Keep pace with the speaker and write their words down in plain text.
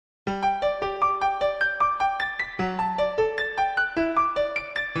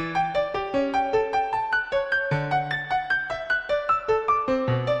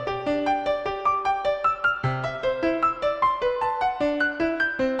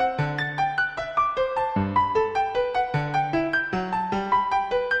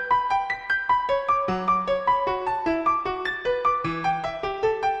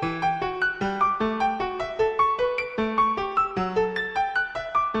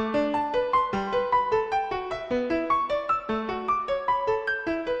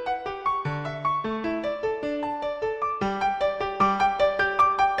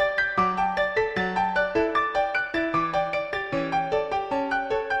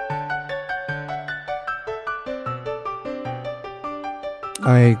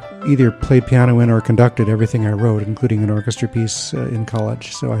I either played piano in or conducted everything I wrote, including an orchestra piece in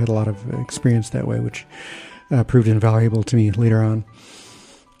college. So I had a lot of experience that way, which proved invaluable to me later on.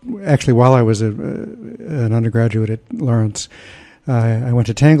 Actually, while I was an undergraduate at Lawrence, I went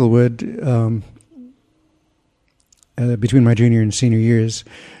to Tanglewood between my junior and senior years,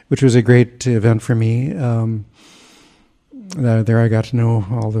 which was a great event for me. There I got to know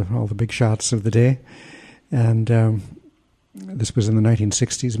all the big shots of the day, and this was in the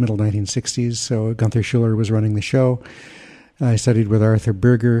 1960s, middle 1960s. So Gunther Schuller was running the show. I studied with Arthur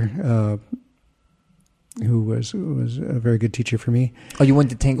Berger, who was a very good teacher for me. Oh, you went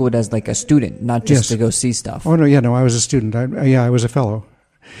to Tanglewood as like a student, not just to go see stuff. Oh no, I was a student. I was a fellow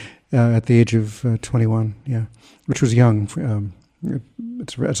at the age of 21. Yeah, which was young.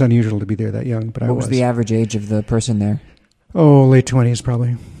 It's unusual to be there that young, but what was the average age of the person there? Oh, late 20s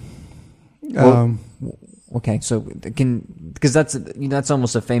probably. Okay, so because that's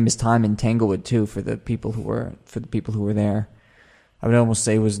almost a famous time in Tanglewood too for the people who were there. I would almost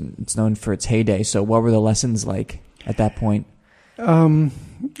say it's known for its heyday. So what were the lessons like at that point? Well,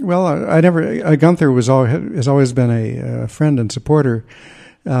 Gunther has always been a friend and supporter,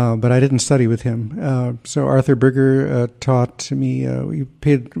 but I didn't study with him. So Arthur Berger taught me. He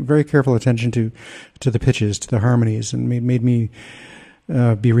paid very careful attention to the pitches, to the harmonies, and made me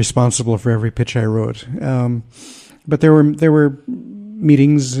be responsible for every pitch I wrote. But there were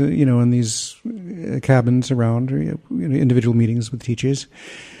meetings, in these cabins around, individual meetings with teachers.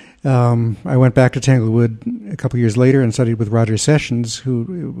 I went back to Tanglewood a couple of years later and studied with Roger Sessions,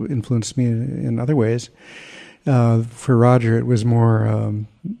 who influenced me in other ways. For Roger, it was more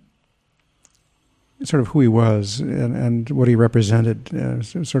sort of who he was and what he represented,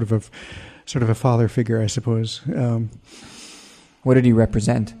 sort of a father figure, I suppose. What did he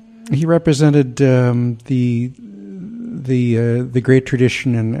represent? He represented the great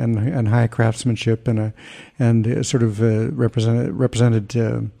tradition and high craftsmanship and sort of represented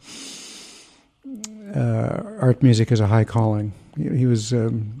art music as a high calling. He was there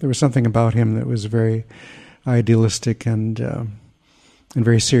was something about him that was very idealistic and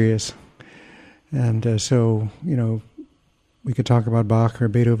very serious. And so we could talk about Bach or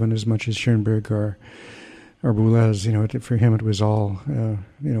Beethoven as much as Schoenberg or Boulez. For him it was all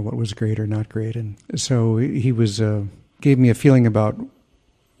what was great or not great. And so he gave me a feeling about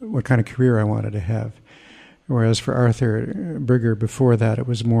what kind of career I wanted to have. Whereas for Arthur Berger, before that, it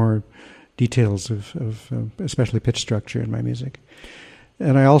was more details of especially pitch structure in my music.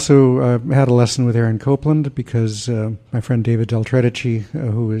 And I also had a lesson with Aaron Copland because my friend David Del Tredici,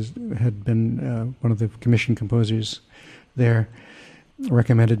 who had been one of the commission composers there,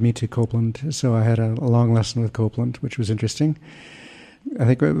 recommended me to Copland. So I had a long lesson with Copland, which was interesting. I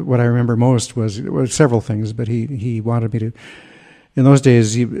think what I remember most was several things, but he wanted me to. In those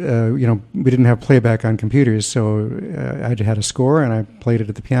days, we didn't have playback on computers, so I had a score and I played it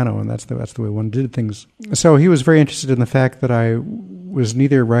at the piano, and that's the way one did things. So he was very interested in the fact that I was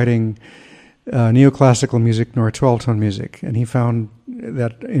neither writing neoclassical music nor 12-tone music, and he found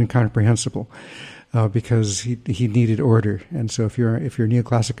that incomprehensible. Because he needed order, and so if you're a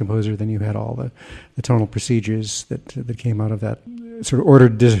neoclassic composer, then you had all the tonal procedures that came out of that sort of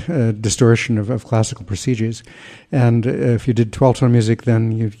ordered distortion of classical procedures. And if you did 12-tone music,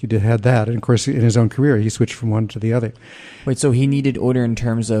 then you had that. And of course, in his own career, he switched from one to the other. Wait, so he needed order in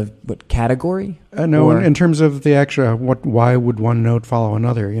terms of what category? No, in terms of the actual why would one note follow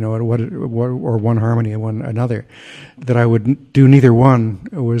another? Or one harmony and one another. That I would do neither one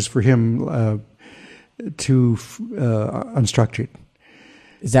was for him. Too unstructured.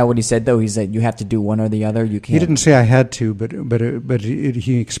 Is that what he said, though? He said you have to do one or the other? You can't. He didn't say I had to, but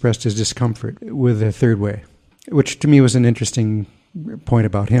he expressed his discomfort with the third way, which to me was an interesting point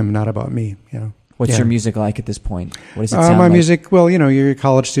about him, not about me. What's your music like at this point? What does it sound my like? music, well, you're a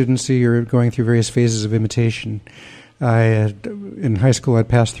college student, so you're going through various phases of imitation. In high school, I'd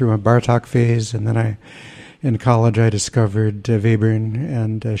passed through a Bartók phase, and then in college, I discovered Webern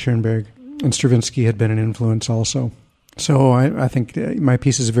and Schoenberg. And Stravinsky had been an influence also. So I think my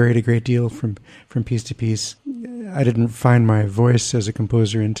pieces varied a great deal from piece to piece. I didn't find my voice as a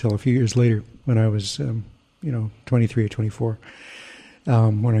composer until a few years later when I was, 23 or 24,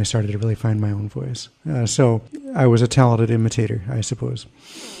 when I started to really find my own voice. So I was a talented imitator, I suppose.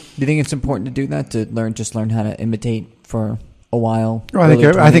 Do you think it's important to do that, to learn how to imitate for a while? Well,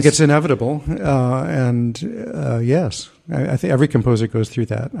 I think it's inevitable, and yes, I think every composer goes through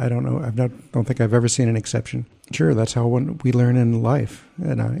that. I don't know. Don't think I've ever seen an exception. Sure, that's how we learn in life,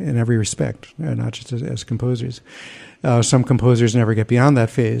 in every respect, not just as composers. Some composers never get beyond that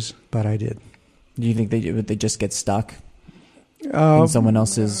phase, but I did. Do you think they just get stuck? in someone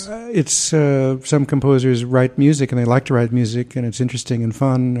else's? It's some composers write music and they like to write music and it's interesting and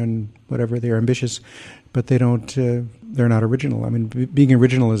fun and whatever. They're ambitious, but they don't. They're not original. I mean, being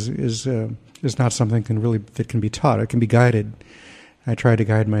original is not something that can be taught. It can be guided. I try to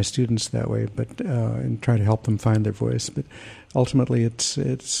guide my students that way, but and try to help them find their voice. But ultimately, it's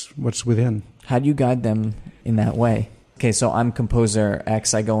what's within. How do you guide them in that way? Okay, so I'm composer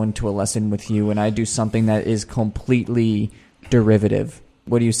X. I go into a lesson with you, and I do something that is completely derivative.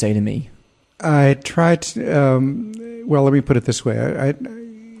 What do you say to me? I try to. Well, let me put it this way.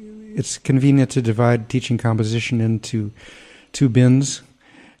 It's convenient to divide teaching composition into two bins.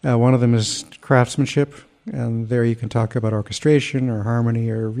 One of them is craftsmanship, and there you can talk about orchestration or harmony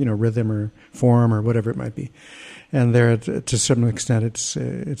or rhythm or form or whatever it might be. And there, to some extent,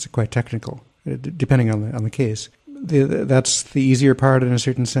 it's quite technical, depending on the case. That's the easier part in a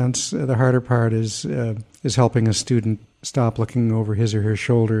certain sense. The harder part is helping a student stop looking over his or her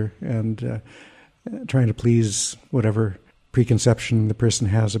shoulder and trying to please whatever preconception the person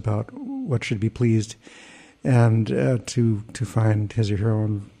has about what should be pleased, and to find his or her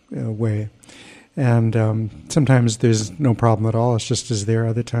own way. And sometimes there's no problem at all. It's just as there.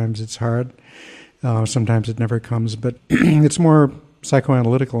 Other times it's hard. Sometimes it never comes. But it's more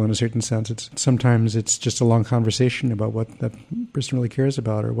psychoanalytical in a certain sense. Sometimes it's just a long conversation about what that person really cares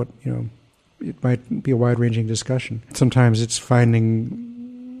about, or what it might be a wide-ranging discussion. Sometimes it's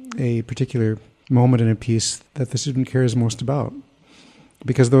finding a particular moment in a piece that the student cares most about,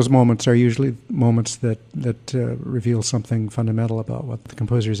 because those moments are usually moments that reveal something fundamental about what the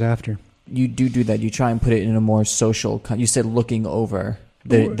composer is after. You do that. You try and put it in a more social. You said looking over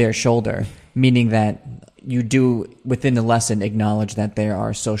their shoulder, meaning that you do within the lesson acknowledge that there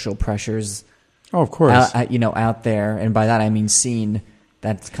are social pressures. Oh, of course. Out there, and by that I mean seen.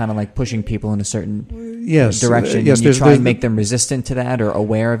 That's kind of like pushing people in a certain direction. Yes, you try and make them resistant to that, or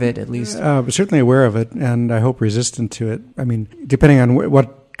aware of it at least. Certainly aware of it, and I hope resistant to it. I mean, depending on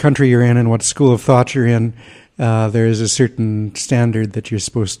what country you're in and what school of thought you're in, there is a certain standard that you're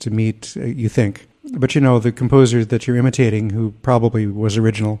supposed to meet, you think. But the composer that you're imitating, who probably was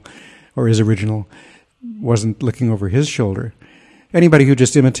original or is original, wasn't looking over his shoulder. Anybody who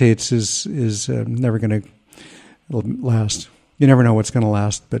just imitates is never going to last. You never know what's going to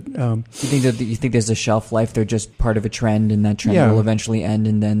last, but you think there's a shelf life? They're just part of a trend, and that trend will eventually end,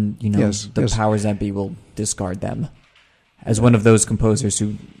 and then the powers that be will discard them. As one of those composers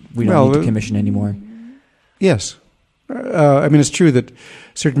who we don't need to commission anymore. Yes, I mean, it's true that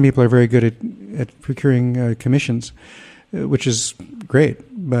certain people are very good at procuring commissions, which is great.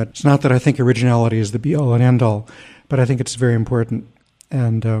 But it's not that I think originality is the be all and end all, but I think it's very important,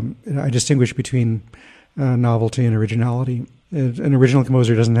 and I distinguish between novelty and originality. An original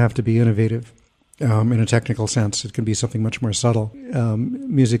composer doesn't have to be innovative in a technical sense. It can be something much more subtle.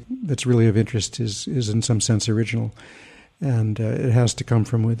 Music that's really of interest is in some sense original, and it has to come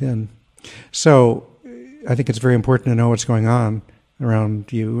from within. So I think it's very important to know what's going on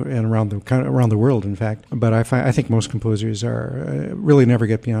around you and around the world, in fact. But I think most composers are really never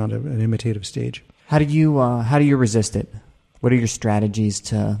get beyond an imitative stage. How do you resist it? What are your strategies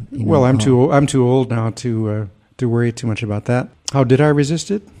to? Well, I'm too old now to worry too much about that. How did I resist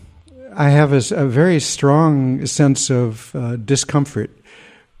it? I have a very strong sense of discomfort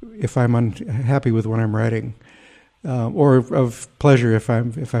if I'm unhappy with what I'm writing, or of pleasure if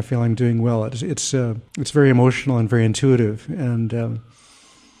I feel I'm doing well. It's very emotional and very intuitive, and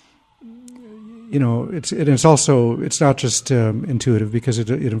it's not just intuitive, because it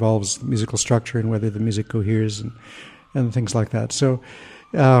involves musical structure and whether the music coheres and things like that. So.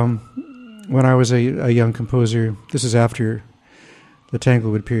 When I was a young composer, this is after the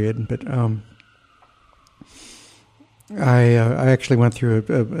Tanglewood period, but I actually went through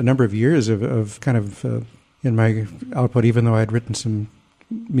a number of years of kind of in my output, even though I had written some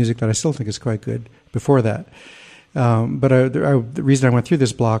music that I still think is quite good before that. But the reason I went through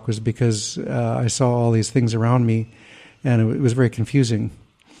this block was because I saw all these things around me, and it was very confusing.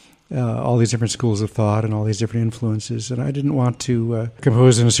 All these different schools of thought and all these different influences. And I didn't want to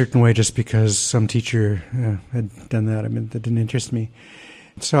compose in a certain way just because some teacher had done that. I mean, that didn't interest me.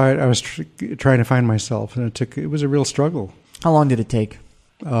 So I was trying to find myself, and it was a real struggle. How long did it take?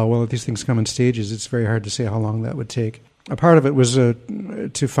 Well, these things come in stages. It's very hard to say how long that would take. A part of it was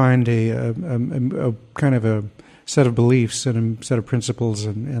to find a kind of a set of beliefs and a set of principles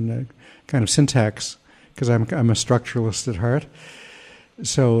and a kind of syntax, because I'm a structuralist at heart.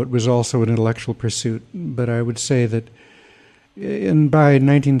 So it was also an intellectual pursuit. But I would say that by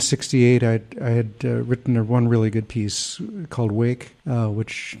 1968, I had written one really good piece called Wake,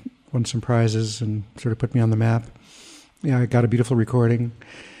 which won some prizes and sort of put me on the map. I got a beautiful recording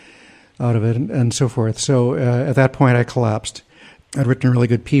out of it, and so forth. So at that point, I collapsed. I'd written a really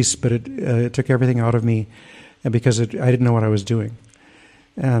good piece, but it took everything out of me, and because I didn't know what I was doing,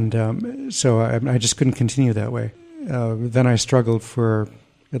 and so I just couldn't continue that way. Then I struggled for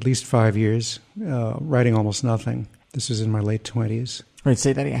at least 5 years, writing almost nothing. This was in my late 20s. Wait,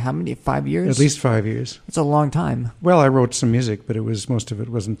 say that again. How many? 5 years? At least 5 years. That's a long time. Well, I wrote some music, but most of it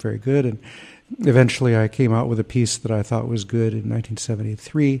wasn't very good. And eventually I came out with a piece that I thought was good in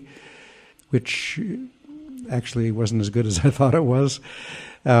 1973, which actually wasn't as good as I thought it was.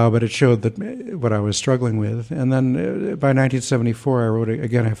 But it showed that what I was struggling with. And then by 1974,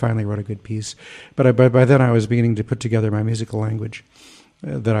 I finally wrote a good piece. But by then I was beginning to put together my musical language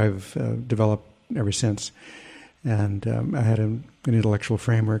that I've developed ever since. And I had an intellectual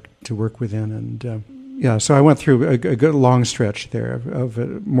framework to work within. And so I went through a good long stretch there of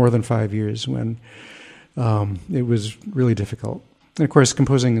more than 5 years when it was really difficult. And of course,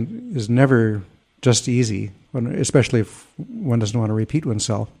 composing is never just easy, especially if one doesn't want to repeat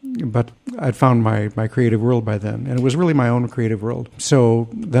oneself. But I'd found my creative world by then, and it was really my own creative world. So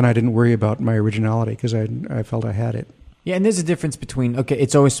then I didn't worry about my originality because I felt I had it. Yeah, and there's a difference between,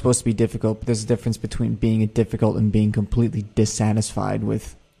 it's always supposed to be difficult, but there's a difference between being difficult and being completely dissatisfied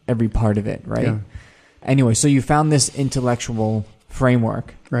with every part of it, right? Yeah. Anyway, so you found this intellectual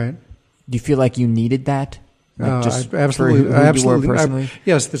framework. Right. Do you feel like you needed that? Like just absolutely. For who you were personally?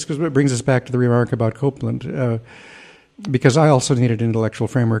 Yes, this brings us back to the remark about Copeland, because I also needed an intellectual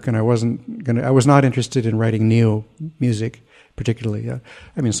framework, and I was not interested in writing neo music particularly.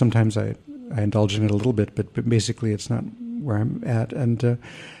 I mean, sometimes I indulge in it a little bit, but basically it's not where I'm at. And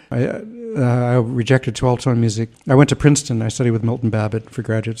I rejected 12-tone music. I went to Princeton. I studied with Milton Babbitt for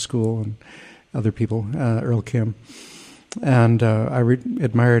graduate school and other people, Earl Kim. And I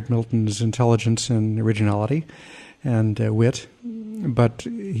admired Milton's intelligence and originality and wit, but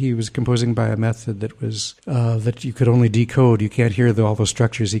he was composing by a method that was that you could only decode. You can't hear all those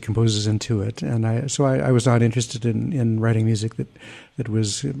structures he composes into it. And I was not interested in writing music that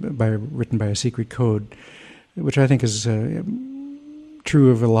was written by a secret code, which I think is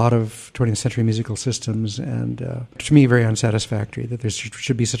true of a lot of 20th century musical systems, and to me very unsatisfactory that there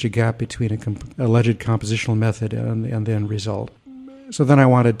should be such a gap between an alleged compositional method and the end result. So then I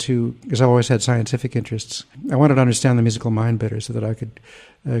wanted to, because I've always had scientific interests, I wanted to understand the musical mind better so that I could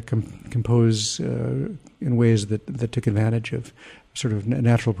compose in ways that took advantage of sort of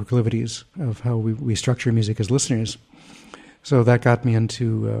natural proclivities of how we structure music as listeners. So that got me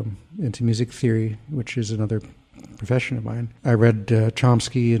into music theory, which is another profession of mine. I read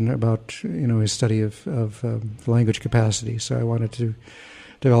Chomsky and about his study of language capacity. So I wanted to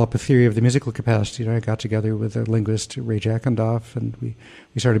develop a theory of the musical capacity. And I got together with a linguist, Ray Jackendoff, and we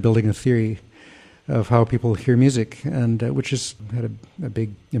started building a theory of how people hear music, and which has had a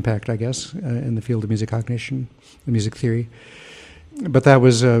big impact, I guess, in the field of music cognition and music theory. But that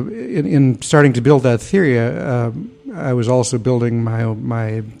was in starting to build that theory. I was also building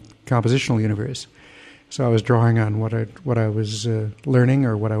my compositional universe. So I was drawing on what I was learning,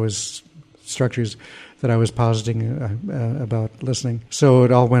 or what I was structures that I was positing about listening. So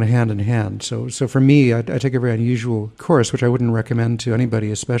it all went hand in hand. So for me, I took a very unusual course, which I wouldn't recommend to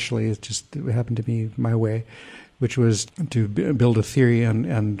anybody, especially it happened to be my way, which was to build a theory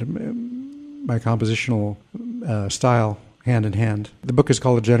and my compositional style hand in hand. The book is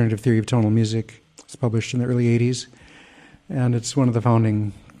called A Generative Theory of Tonal Music. It's published in the early 80s, and it's one of the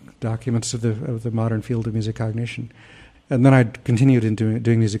founding documents of the modern field of music cognition. And then I continued in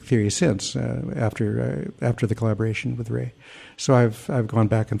doing music theory since, after the collaboration with Ray. So I've gone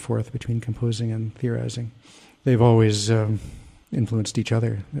back and forth between composing and theorizing. They've always influenced each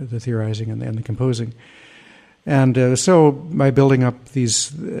other, the theorizing and the composing. And so by building up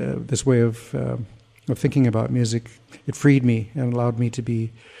this way of thinking about music, it freed me and allowed me to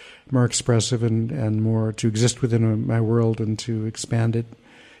be more expressive and more to exist within my world and to expand it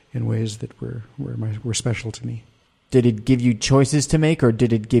in ways that were special to me. Did it give you choices to make, or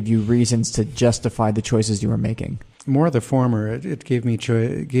did it give you reasons to justify the choices you were making? More the former. It gave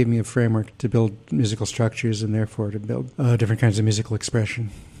me a framework to build musical structures and therefore to build different kinds of musical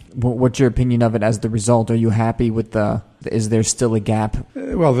expression. What's your opinion of it as the result? Are you happy with is there still a gap?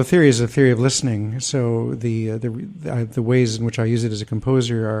 Well, the theory is a theory of listening. So the ways in which I use it as a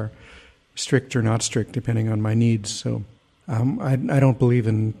composer are strict or not strict, depending on my needs. So I don't believe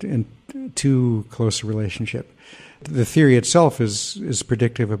in too close a relationship. The theory itself is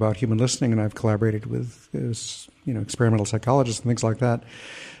predictive about human listening, and I've collaborated with experimental psychologists and things like that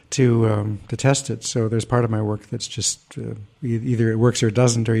to test it. So there's part of my work that's just either it works or it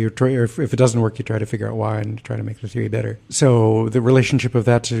doesn't, or if it doesn't work, you try to figure out why and try to make the theory better. So the relationship of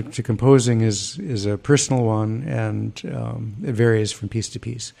that to composing is a personal one, and it varies from piece to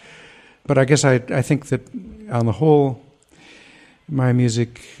piece. But I guess I think that on the whole, my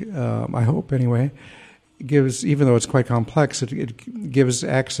music, I hope anyway, gives, even though it's quite complex, it gives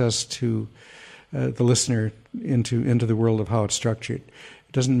access to the listener into the world of how it's structured.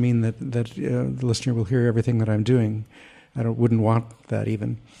 It doesn't mean that the listener will hear everything that I'm doing. I wouldn't want that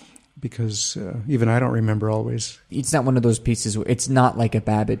even, because even I don't remember always. It's not one of those pieces where it's not like a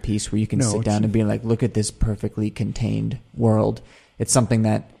Babbitt piece where you can sit down and be like, look at this perfectly contained world. It's something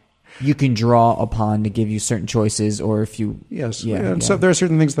that you can draw upon to give you certain choices, or if you... Yes, so there are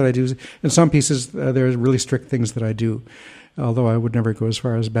certain things that I do. In some pieces, there are really strict things that I do, although I would never go as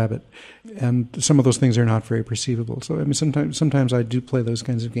far as Babbitt. And some of those things are not very perceivable. So I mean, sometimes I do play those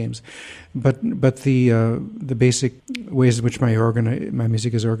kinds of games, but the basic ways in which my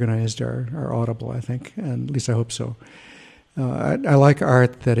music is organized are audible, I think, and at least I hope so. I like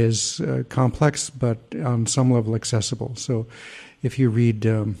art that is complex, but on some level accessible. So if you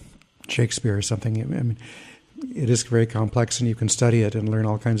read Shakespeare or something, I mean, it is very complex, and you can study it and learn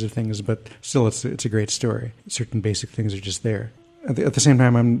all kinds of things, but still it's a great story. Certain basic things are just there. At the same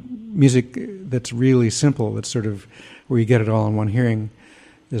time, music that's really simple, that's sort of where you get it all in one hearing,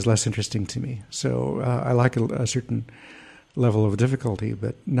 is less interesting to me. So I like a certain level of difficulty,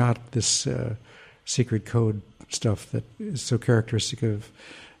 but not this secret code stuff that is so characteristic of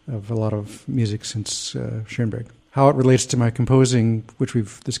a lot of music since Schoenberg. How it relates to my composing, which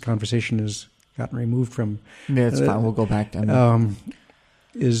this conversation has gotten removed from. Yeah, it's fine. We'll go back to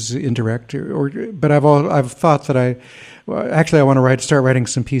is indirect, but I've thought that I want to start writing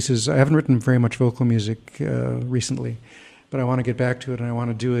some pieces. I haven't written very much vocal music recently, but I want to get back to it, and I want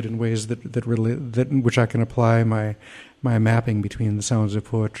to do it in ways that in which I can apply my mapping between the sounds of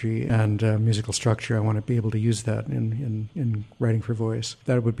poetry and musical structure. I want to be able to use that in writing for voice.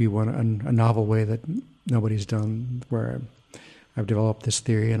 That would be a novel way that nobody's done, where I've developed this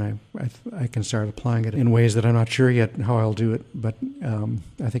theory, and I can start applying it in ways that I'm not sure yet how I'll do it, but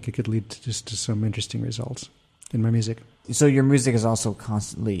I think it could lead to some interesting results in my music. So your music is also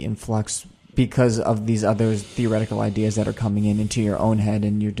constantly in flux because of these other theoretical ideas that are coming into your own head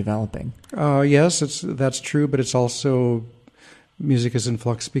and you're developing. Yes, that's true, but it's also, music is in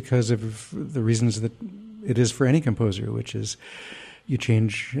flux because of the reasons that it is for any composer, which is you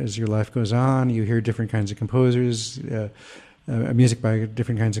change as your life goes on, you hear different kinds of composers, music by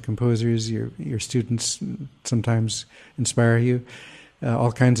different kinds of composers, your students sometimes inspire you,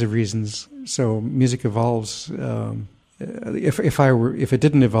 all kinds of reasons. So music evolves. If it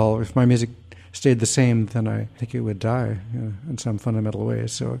didn't evolve, if my music stayed the same, then I think it would die in some fundamental way.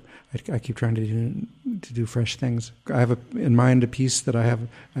 So I keep trying to do fresh things. I have in mind a piece that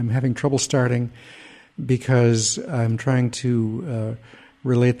I'm having trouble starting because I'm trying to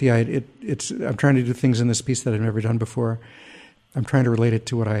relate the idea. I'm trying to do things in this piece that I've never done before. I'm trying to relate it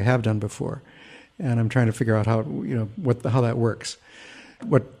to what I have done before, and I'm trying to figure out how that works.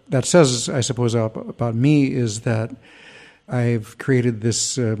 What that says, I suppose, about me is that I've created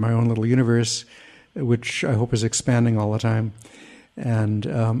this my own little universe, which I hope is expanding all the time, and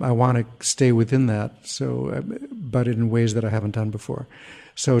I want to stay within that. So, but in ways that I haven't done before.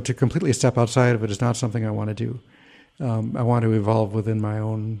 So to completely step outside of it is not something I want to do. I want to evolve within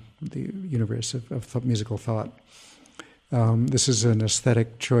the universe of musical thought. This is an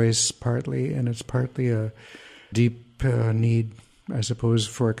aesthetic choice partly, and it's partly a deep need, I suppose,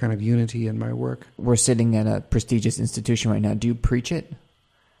 for a kind of unity in my work. We're sitting at a prestigious institution right now. Do you preach it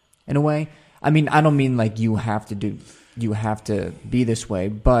in a way? I mean, I don't mean like you have to be this way,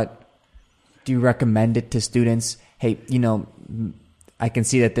 but do you recommend it to students? Hey, I can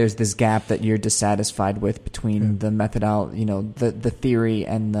see that there's this gap that you're dissatisfied with between the methodology, the theory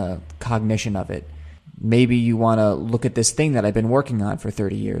and the cognition of it. Maybe you want to look at this thing that I've been working on for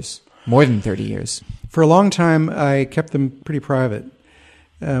 30 years, more than 30 years. For a long time, I kept them pretty private.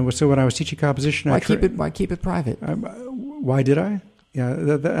 So when I was teaching composition, why keep it private? Why did I?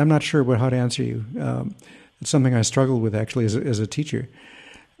 Yeah, I'm not sure how to answer you. It's something I struggled with actually as a teacher.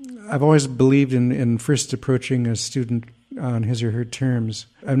 I've always believed in first approaching a student on his or her terms.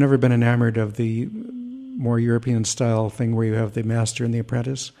 I've never been enamored of the more European style thing where you have the master and the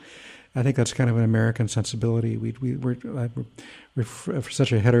apprentice. I think that's kind of an American sensibility. We're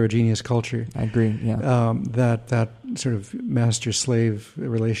such a heterogeneous culture. I agree. Yeah. That sort of master-slave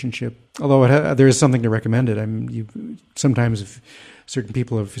relationship. Although there is something to recommend it. I mean, sometimes if certain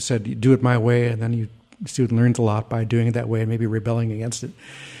people have said, "Do it my way," and then the student learns a lot by doing it that way and maybe rebelling against it.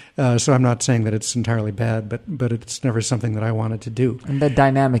 So I'm not saying that it's entirely bad, but it's never something that I wanted to do. And that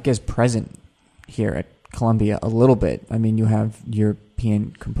dynamic is present here at Columbia a little bit. I mean, you have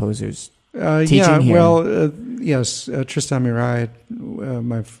European composers teaching here. Well, yes, Tristan Murail,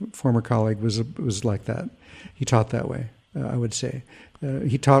 my former colleague, was like that. He taught that way, I would say.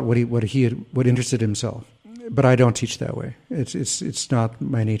 He taught what interested himself, but I don't teach that way. It's not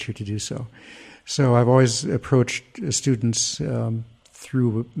my nature to do so. So I've always approached students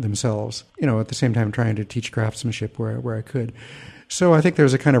through themselves, at the same time trying to teach craftsmanship where I could. So I think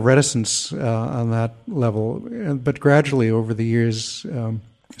there's a kind of reticence on that level, but gradually over the years,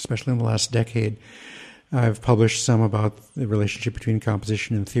 especially in the last decade, I've published some about the relationship between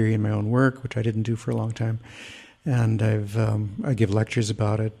composition and theory in my own work, which I didn't do for a long time. And I give lectures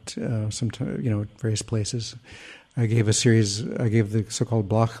about it, sometimes, at various places. I gave the so-called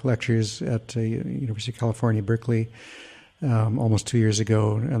Bloch lectures at University of California, Berkeley, almost 2 years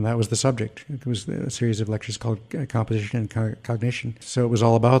ago, and that was the subject. It was a series of lectures called Composition and Cognition. So it was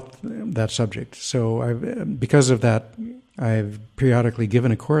all about that subject. So because of that, I've periodically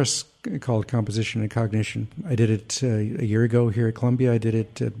given a course called Composition and Cognition. I did it a year ago here at Columbia. I did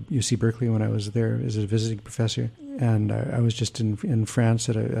it at UC Berkeley when I was there as a visiting professor. And I was just in France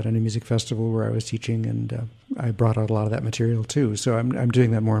at a new music festival where I was teaching, and I brought out a lot of that material too. So I'm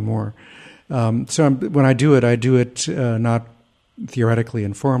doing that more and more. When I do it not theoretically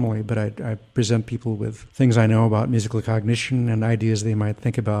and formally, but I present people with things I know about musical cognition and ideas they might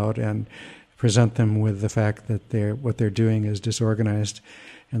think about, and present them with the fact that what they're doing is disorganized,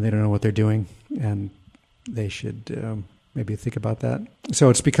 and they don't know what they're doing, and they should maybe think about that. So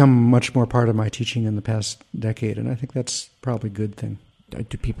it's become much more part of my teaching in the past decade, and I think that's probably a good thing.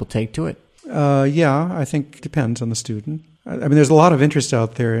 Do people take to it? Yeah, I think it depends on the student. I mean, there's a lot of interest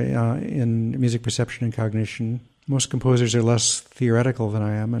out there in music perception and cognition. Most composers are less theoretical than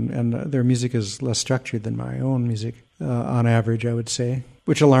I am, and their music is less structured than my own music, on average, I would say,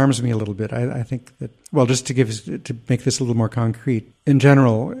 which alarms me a little bit. I think that, well, just to make this a little more concrete, in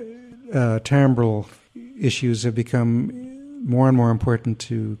general, timbral issues have become more and more important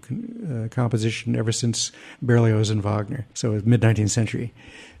to composition ever since Berlioz and Wagner, so mid-19th century,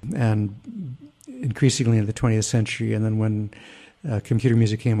 and increasingly in the 20th century. And then when computer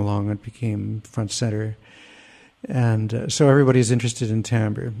music came along, it became front center. And so everybody's interested in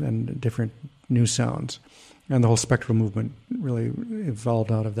timbre and different new sounds. And the whole spectral movement really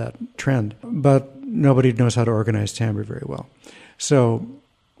evolved out of that trend. But nobody knows how to organize timbre very well. So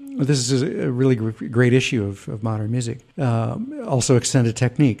this is a really great issue of modern music. Also extended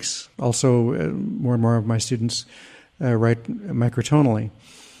techniques. Also, more and more of my students write microtonally,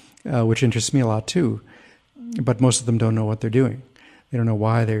 which interests me a lot too. But most of them don't know what they're doing. They don't know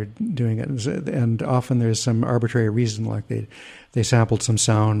why they're doing it. And often there's some arbitrary reason, like they sampled some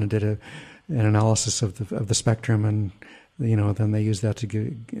sound and did an analysis of the spectrum, and then they use that to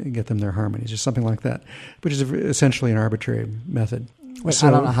get them their harmonies or something like that, which is essentially an arbitrary method. Wait,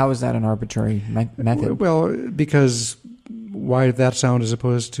 I don't know, how is that an arbitrary method? Well, because why that sound as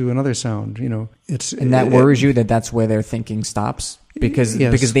opposed to another sound? And that worries you that's where their thinking stops? Because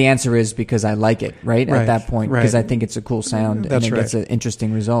the answer is because I like it, right? At that point, because I think it's a cool sound and it gets an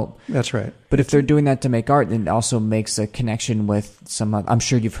interesting result. That's right. But if they're doing that to make art, then it also makes a connection with some. I'm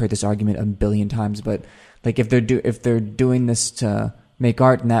sure you've heard this argument a billion times, but like if they're doing this to make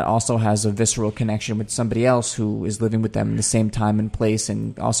art, and that also has a visceral connection with somebody else who is living with them in the same time and place,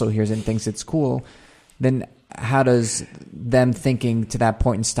 and also hears and thinks it's cool, then how does them thinking to that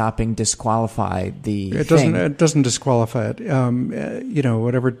point and stopping disqualify the thing? It doesn't disqualify it.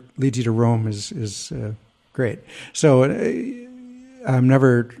 Whatever leads you to Rome is great. So I'm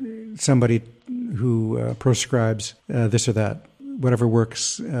never somebody who proscribes this or that. Whatever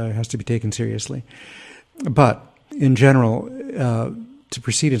works has to be taken seriously. But in general, to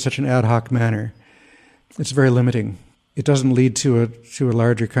proceed in such an ad hoc manner, it's very limiting. It doesn't lead to a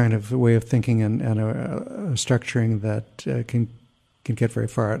larger kind of way of thinking and a structuring that can get very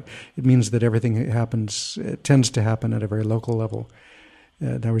far. It means that everything tends to happen at a very local level.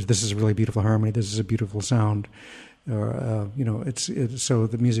 In other words, this is a really beautiful harmony. This is a beautiful sound. So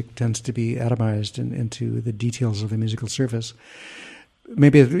the music tends to be atomized into the details of the musical surface.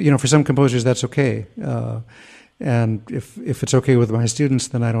 Maybe for some composers that's okay, and if it's okay with my students,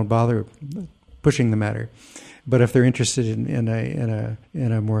 then I don't bother pushing the matter. But if they're interested in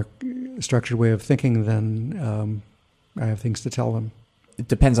a more structured way of thinking, then I have things to tell them. It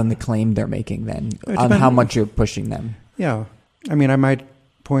depends on the claim they're making, then, on how much you're pushing them. Yeah. I mean, I might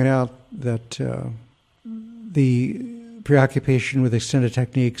point out that the preoccupation with extended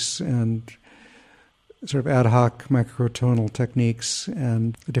techniques and sort of ad hoc microtonal techniques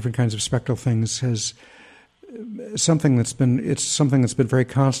and the different kinds of spectral things has something that's been very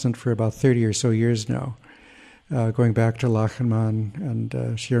constant for about 30 or so years now, going back to Lachenmann and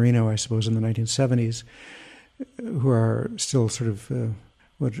Sciarrino, I suppose, in the 1970s, who are still sort of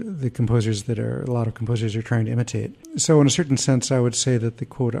what the composers that a lot of composers are trying to imitate. So in a certain sense, I would say that the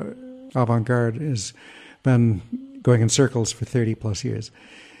quote avant-garde has been going in circles for 30 plus years.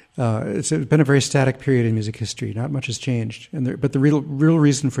 It's been a very static period in music history. Not much has changed, but the real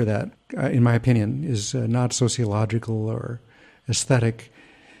reason for that, in my opinion, is not sociological or aesthetic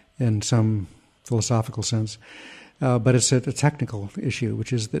in some philosophical sense, but it's a technical issue,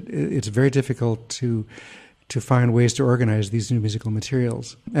 which is that it's very difficult to find ways to organize these new musical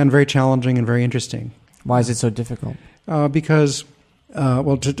materials, and very challenging and very interesting. Why is it so difficult? Because,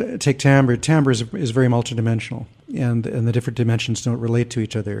 to take timbre. Timbre is very multidimensional, and the different dimensions don't relate to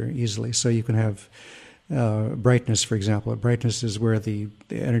each other easily. So you can have brightness, for example. Brightness is where the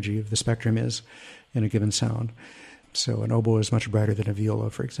energy of the spectrum is in a given sound. So an oboe is much brighter than a viola,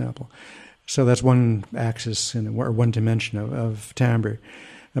 for example. So that's one axis or one dimension of timbre.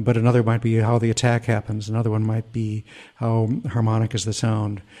 But another might be how the attack happens. Another one might be how harmonic is the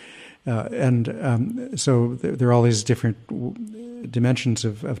sound. So there are all these different dimensions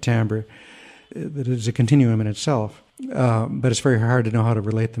of timbre that is a continuum in itself. But it's very hard to know how to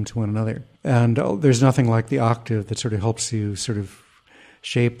relate them to one another. And there's nothing like the octave that sort of helps you sort of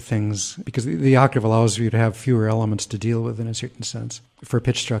shape things, because the octave allows you to have fewer elements to deal with in a certain sense for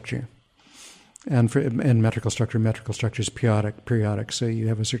pitch structure. And in metrical structure is periodic, so you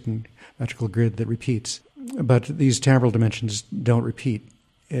have a certain metrical grid that repeats. But these timbral dimensions don't repeat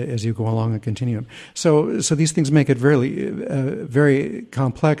as you go along a continuum. So these things make it very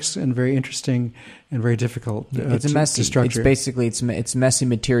complex and very interesting and very difficult to structure. It's messy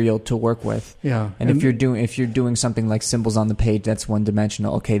material to work with. Yeah, and if you're doing something like symbols on the page, that's one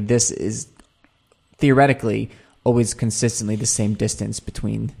dimensional. Okay, this is theoretically always consistently the same distance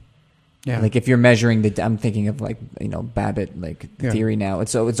between. Yeah. Like if you're measuring I'm thinking of Babbitt theory now.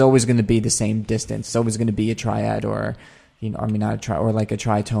 It's always going to be the same distance. It's always going to be a triad or, not a tri, or like a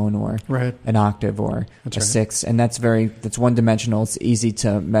tritone or an octave or a sixth. And that's one dimensional. It's easy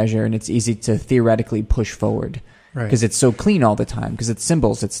to measure and it's easy to theoretically push forward. Right. Because it's so clean all the time. Because it's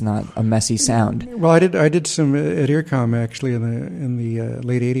symbols. It's not a messy sound. Well, I did some at IRCAM actually in the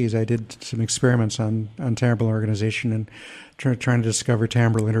late '80s. I did some experiments on timbral organization and trying to discover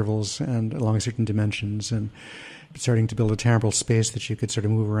timbral intervals and along certain dimensions, and starting to build a timbral space that you could sort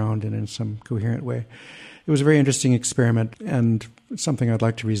of move around in some coherent way. It was a very interesting experiment and something I'd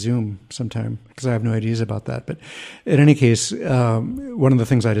like to resume sometime, because I have no ideas about that. But in any case, one of the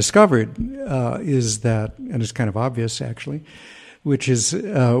things I discovered is that, and it's kind of obvious actually, which is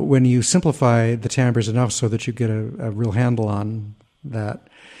when you simplify the timbres enough so that you get a real handle on that,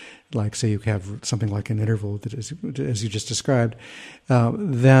 like say you have something like an interval that is, as you just described,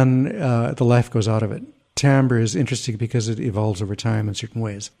 then the life goes out of it. Timbre is interesting because it evolves over time in certain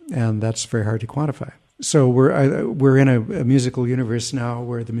ways, and that's very hard to quantify. So we're in a musical universe now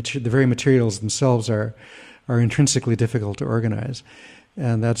where the very materials themselves are intrinsically difficult to organize,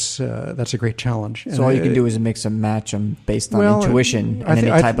 and that's a great challenge. So all you can do is mix and match them based on intuition, and any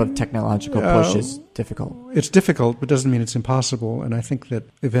type of technological push is difficult. It's difficult, but doesn't mean it's impossible. And I think that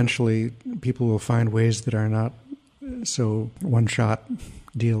eventually people will find ways that are not so one-shot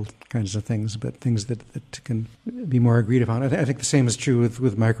deal kinds of things, but things that can be more agreed upon. I think the same is true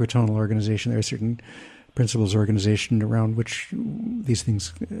with microtonal organization. There are certain principles of organization around which these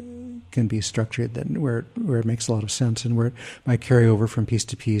things can be structured, where it makes a lot of sense and where it might carry over from piece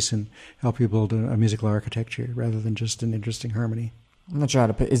to piece and help you build a musical architecture rather than just an interesting harmony. I'm not sure how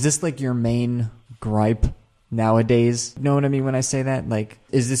to put. Is this like your main gripe nowadays? You know what I mean when I say that? Like,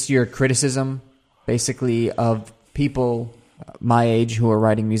 is this your criticism, basically, of people my age who are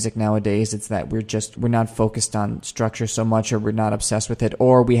writing music nowadays? It's that we're not focused on structure so much, or we're not obsessed with it,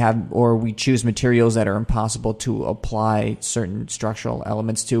 or we choose materials that are impossible to apply certain structural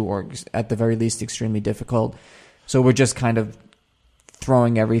elements to, or at the very least extremely difficult. So we're just kind of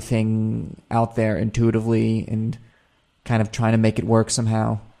throwing everything out there intuitively and kind of trying to make it work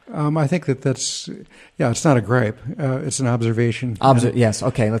somehow. I think that's it's not a gripe. It's an observation. Yes,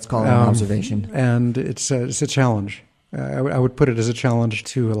 okay, let's call it an observation. And it's a challenge. I would put it as a challenge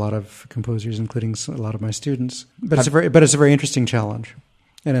to a lot of composers, including a lot of my students. But it's a very interesting challenge,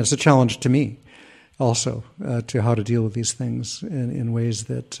 and it's a challenge to me also to how to deal with these things in ways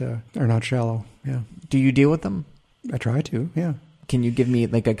that are not shallow. Yeah. Do you deal with them? I try to. Yeah. Can you give me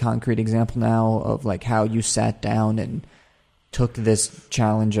like a concrete example now of like how you sat down and took this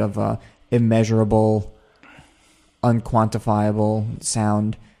challenge of immeasurable, unquantifiable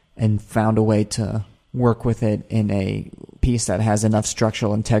sound and found a way to work with it in a piece that has enough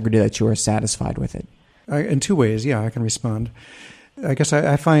structural integrity that you are satisfied with it? In two ways, yeah, I can respond. I guess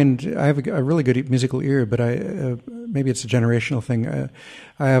I find I have a really good musical ear, but maybe it's a generational thing.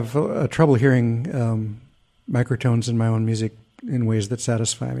 I have trouble hearing microtones in my own music in ways that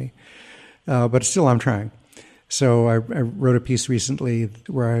satisfy me. But still, I'm trying. So I wrote a piece recently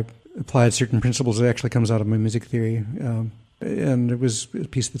where I applied certain principles that actually comes out of my music theory. And it was a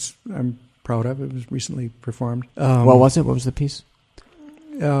piece that I'm proud of. It was recently performed. What was it? What was the piece?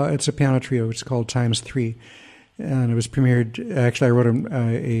 It's a piano trio. It's called Times 3. And it was premiered. Actually, I wrote a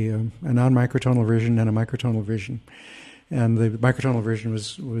non-microtonal version and a microtonal version. And the microtonal version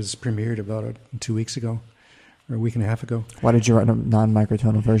was premiered about 2 weeks ago, or a week and a half ago. Why did you write a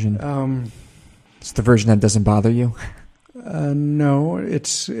non-microtonal version? It's the version that doesn't bother you? No,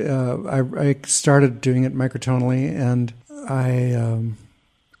 it's I started doing it microtonally, and I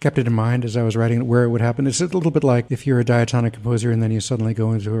kept it in mind as I was writing it, where it would happen. It's a little bit like if you're a diatonic composer and then you suddenly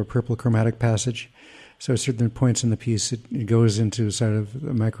go into a purple chromatic passage. So at certain points in the piece, it goes into sort of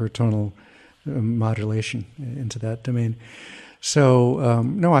a microtonal modulation into that domain. So,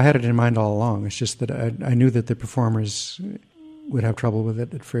 no, I had it in mind all along. It's just that I knew that the performers would have trouble with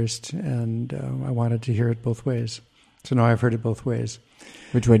it at first, and I wanted to hear it both ways. So now I've heard it both ways.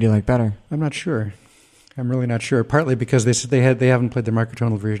 Which way do you like better? I'm not sure. I'm really not sure. Partly because they said they haven't played the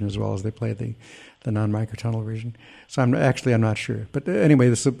microtonal version as well as they played the non-microtonal version. So I'm not sure. But anyway,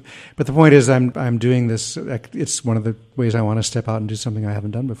 but the point is, I'm doing this. It's one of the ways I want to step out and do something I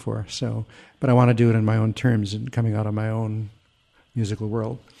haven't done before. So, but I want to do it in my own terms and coming out of my own musical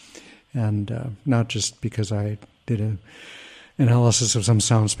world, and not just because I did an analysis of some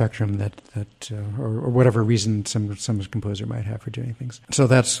sound spectrum that or whatever reason some composer might have for doing things. So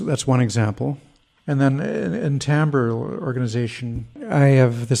that's one example. And then in timbre organization, I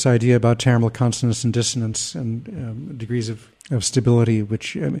have this idea about timbral consonance and dissonance and degrees of stability,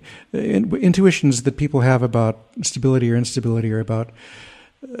 which intuitions that people have about stability or instability or about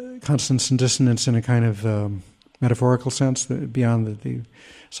consonance and dissonance in a kind of metaphorical sense, beyond the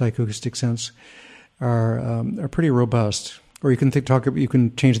psychoacoustic sense, are pretty robust. Or you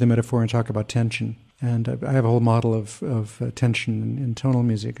can change the metaphor and talk about tension. And I have a whole model of tension in tonal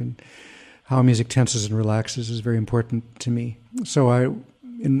music, and how music tenses and relaxes is very important to me. So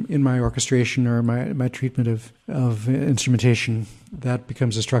in my orchestration or my treatment of instrumentation, that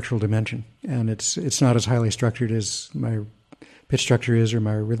becomes a structural dimension, and it's not as highly structured as my pitch structure is or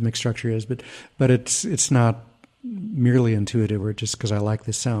my rhythmic structure is, but it's not merely intuitive or just because I like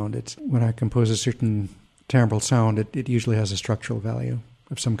this sound. It's when I compose a certain timbral sound, it usually has a structural value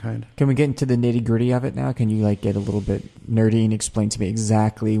of some kind. Can we get into the nitty-gritty of it now? Can you get a little bit nerdy and explain to me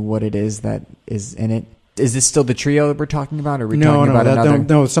exactly what it is that is in it? Is this still the trio that we're talking about, or are we talking about another?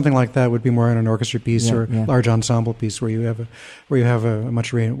 No, something like that would be more in an orchestra piece or large ensemble piece where you have a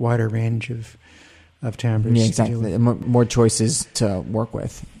much wider range of timbres. Yeah, exactly. More choices to work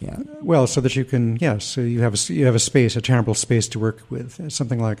with. Yeah. Well, so that you can so you have a space, a timbral space to work with.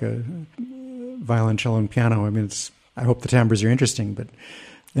 Something like a violoncello and piano. I mean, I hope the timbres are interesting, but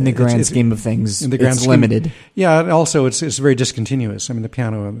in the grand scheme of things, it's limited. Yeah, and also it's very discontinuous. I mean, the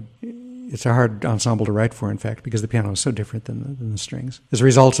piano, it's a hard ensemble to write for, in fact, because the piano is so different than the strings. As a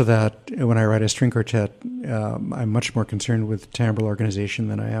result of that, when I write a string quartet, I'm much more concerned with timbral organization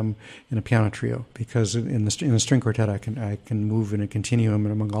than I am in a piano trio, because in the string quartet I can move in a continuum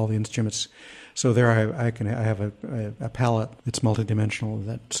among all the instruments. So there I have a palette that's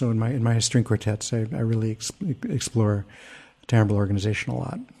multidimensional. So in my string quartets, I really explore timbral organization a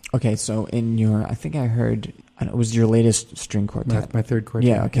lot. Okay, so in your, I think I heard, it was your latest string quartet. My third quartet.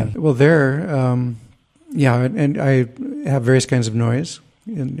 Yeah, okay. Yeah. Well, there, and I have various kinds of noise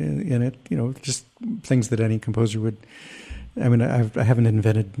in it, just things that any composer would. I mean, I haven't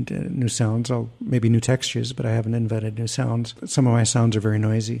invented new sounds, maybe new textures, but I haven't invented new sounds. Some of my sounds are very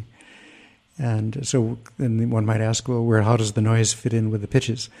noisy. And so then one might ask, well, how does the noise fit in with the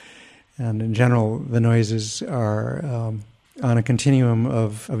pitches? And in general, the noises are on a continuum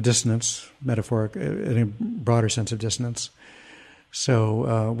of dissonance, metaphoric, in a broader sense of dissonance.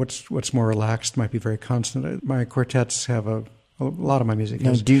 So what's more relaxed might be very constant. My quartets have a lot of my music.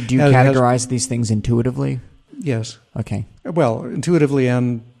 Now, do you categorize these things intuitively? Yes. Okay. Well, intuitively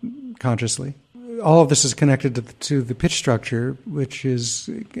and consciously. All of this is connected to the pitch structure, which is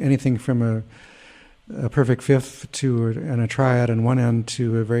anything from a perfect fifth and a triad on one end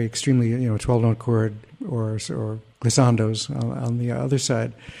to a very extremely 12-note chord or glissandos on the other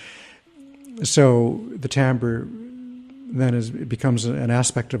side. So the timbre then it becomes an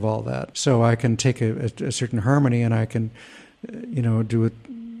aspect of all that. So I can take a certain harmony and I can, do it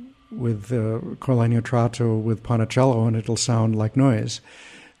with Corlenio Trato with Ponticello, and it'll sound like noise.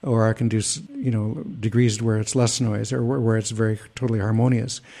 Or I can do, degrees where it's less noise, or where it's very totally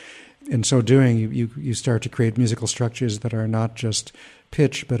harmonious. In so doing, you start to create musical structures that are not just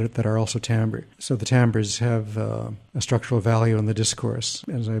pitch, but that are also timbre. So the timbres have a structural value in the discourse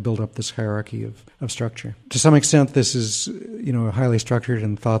as I build up this hierarchy of structure. To some extent, this is highly structured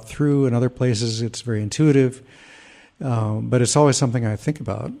and thought through. In other places, it's very intuitive, but it's always something I think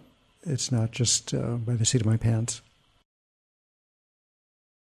about. It's not just by the seat of my pants.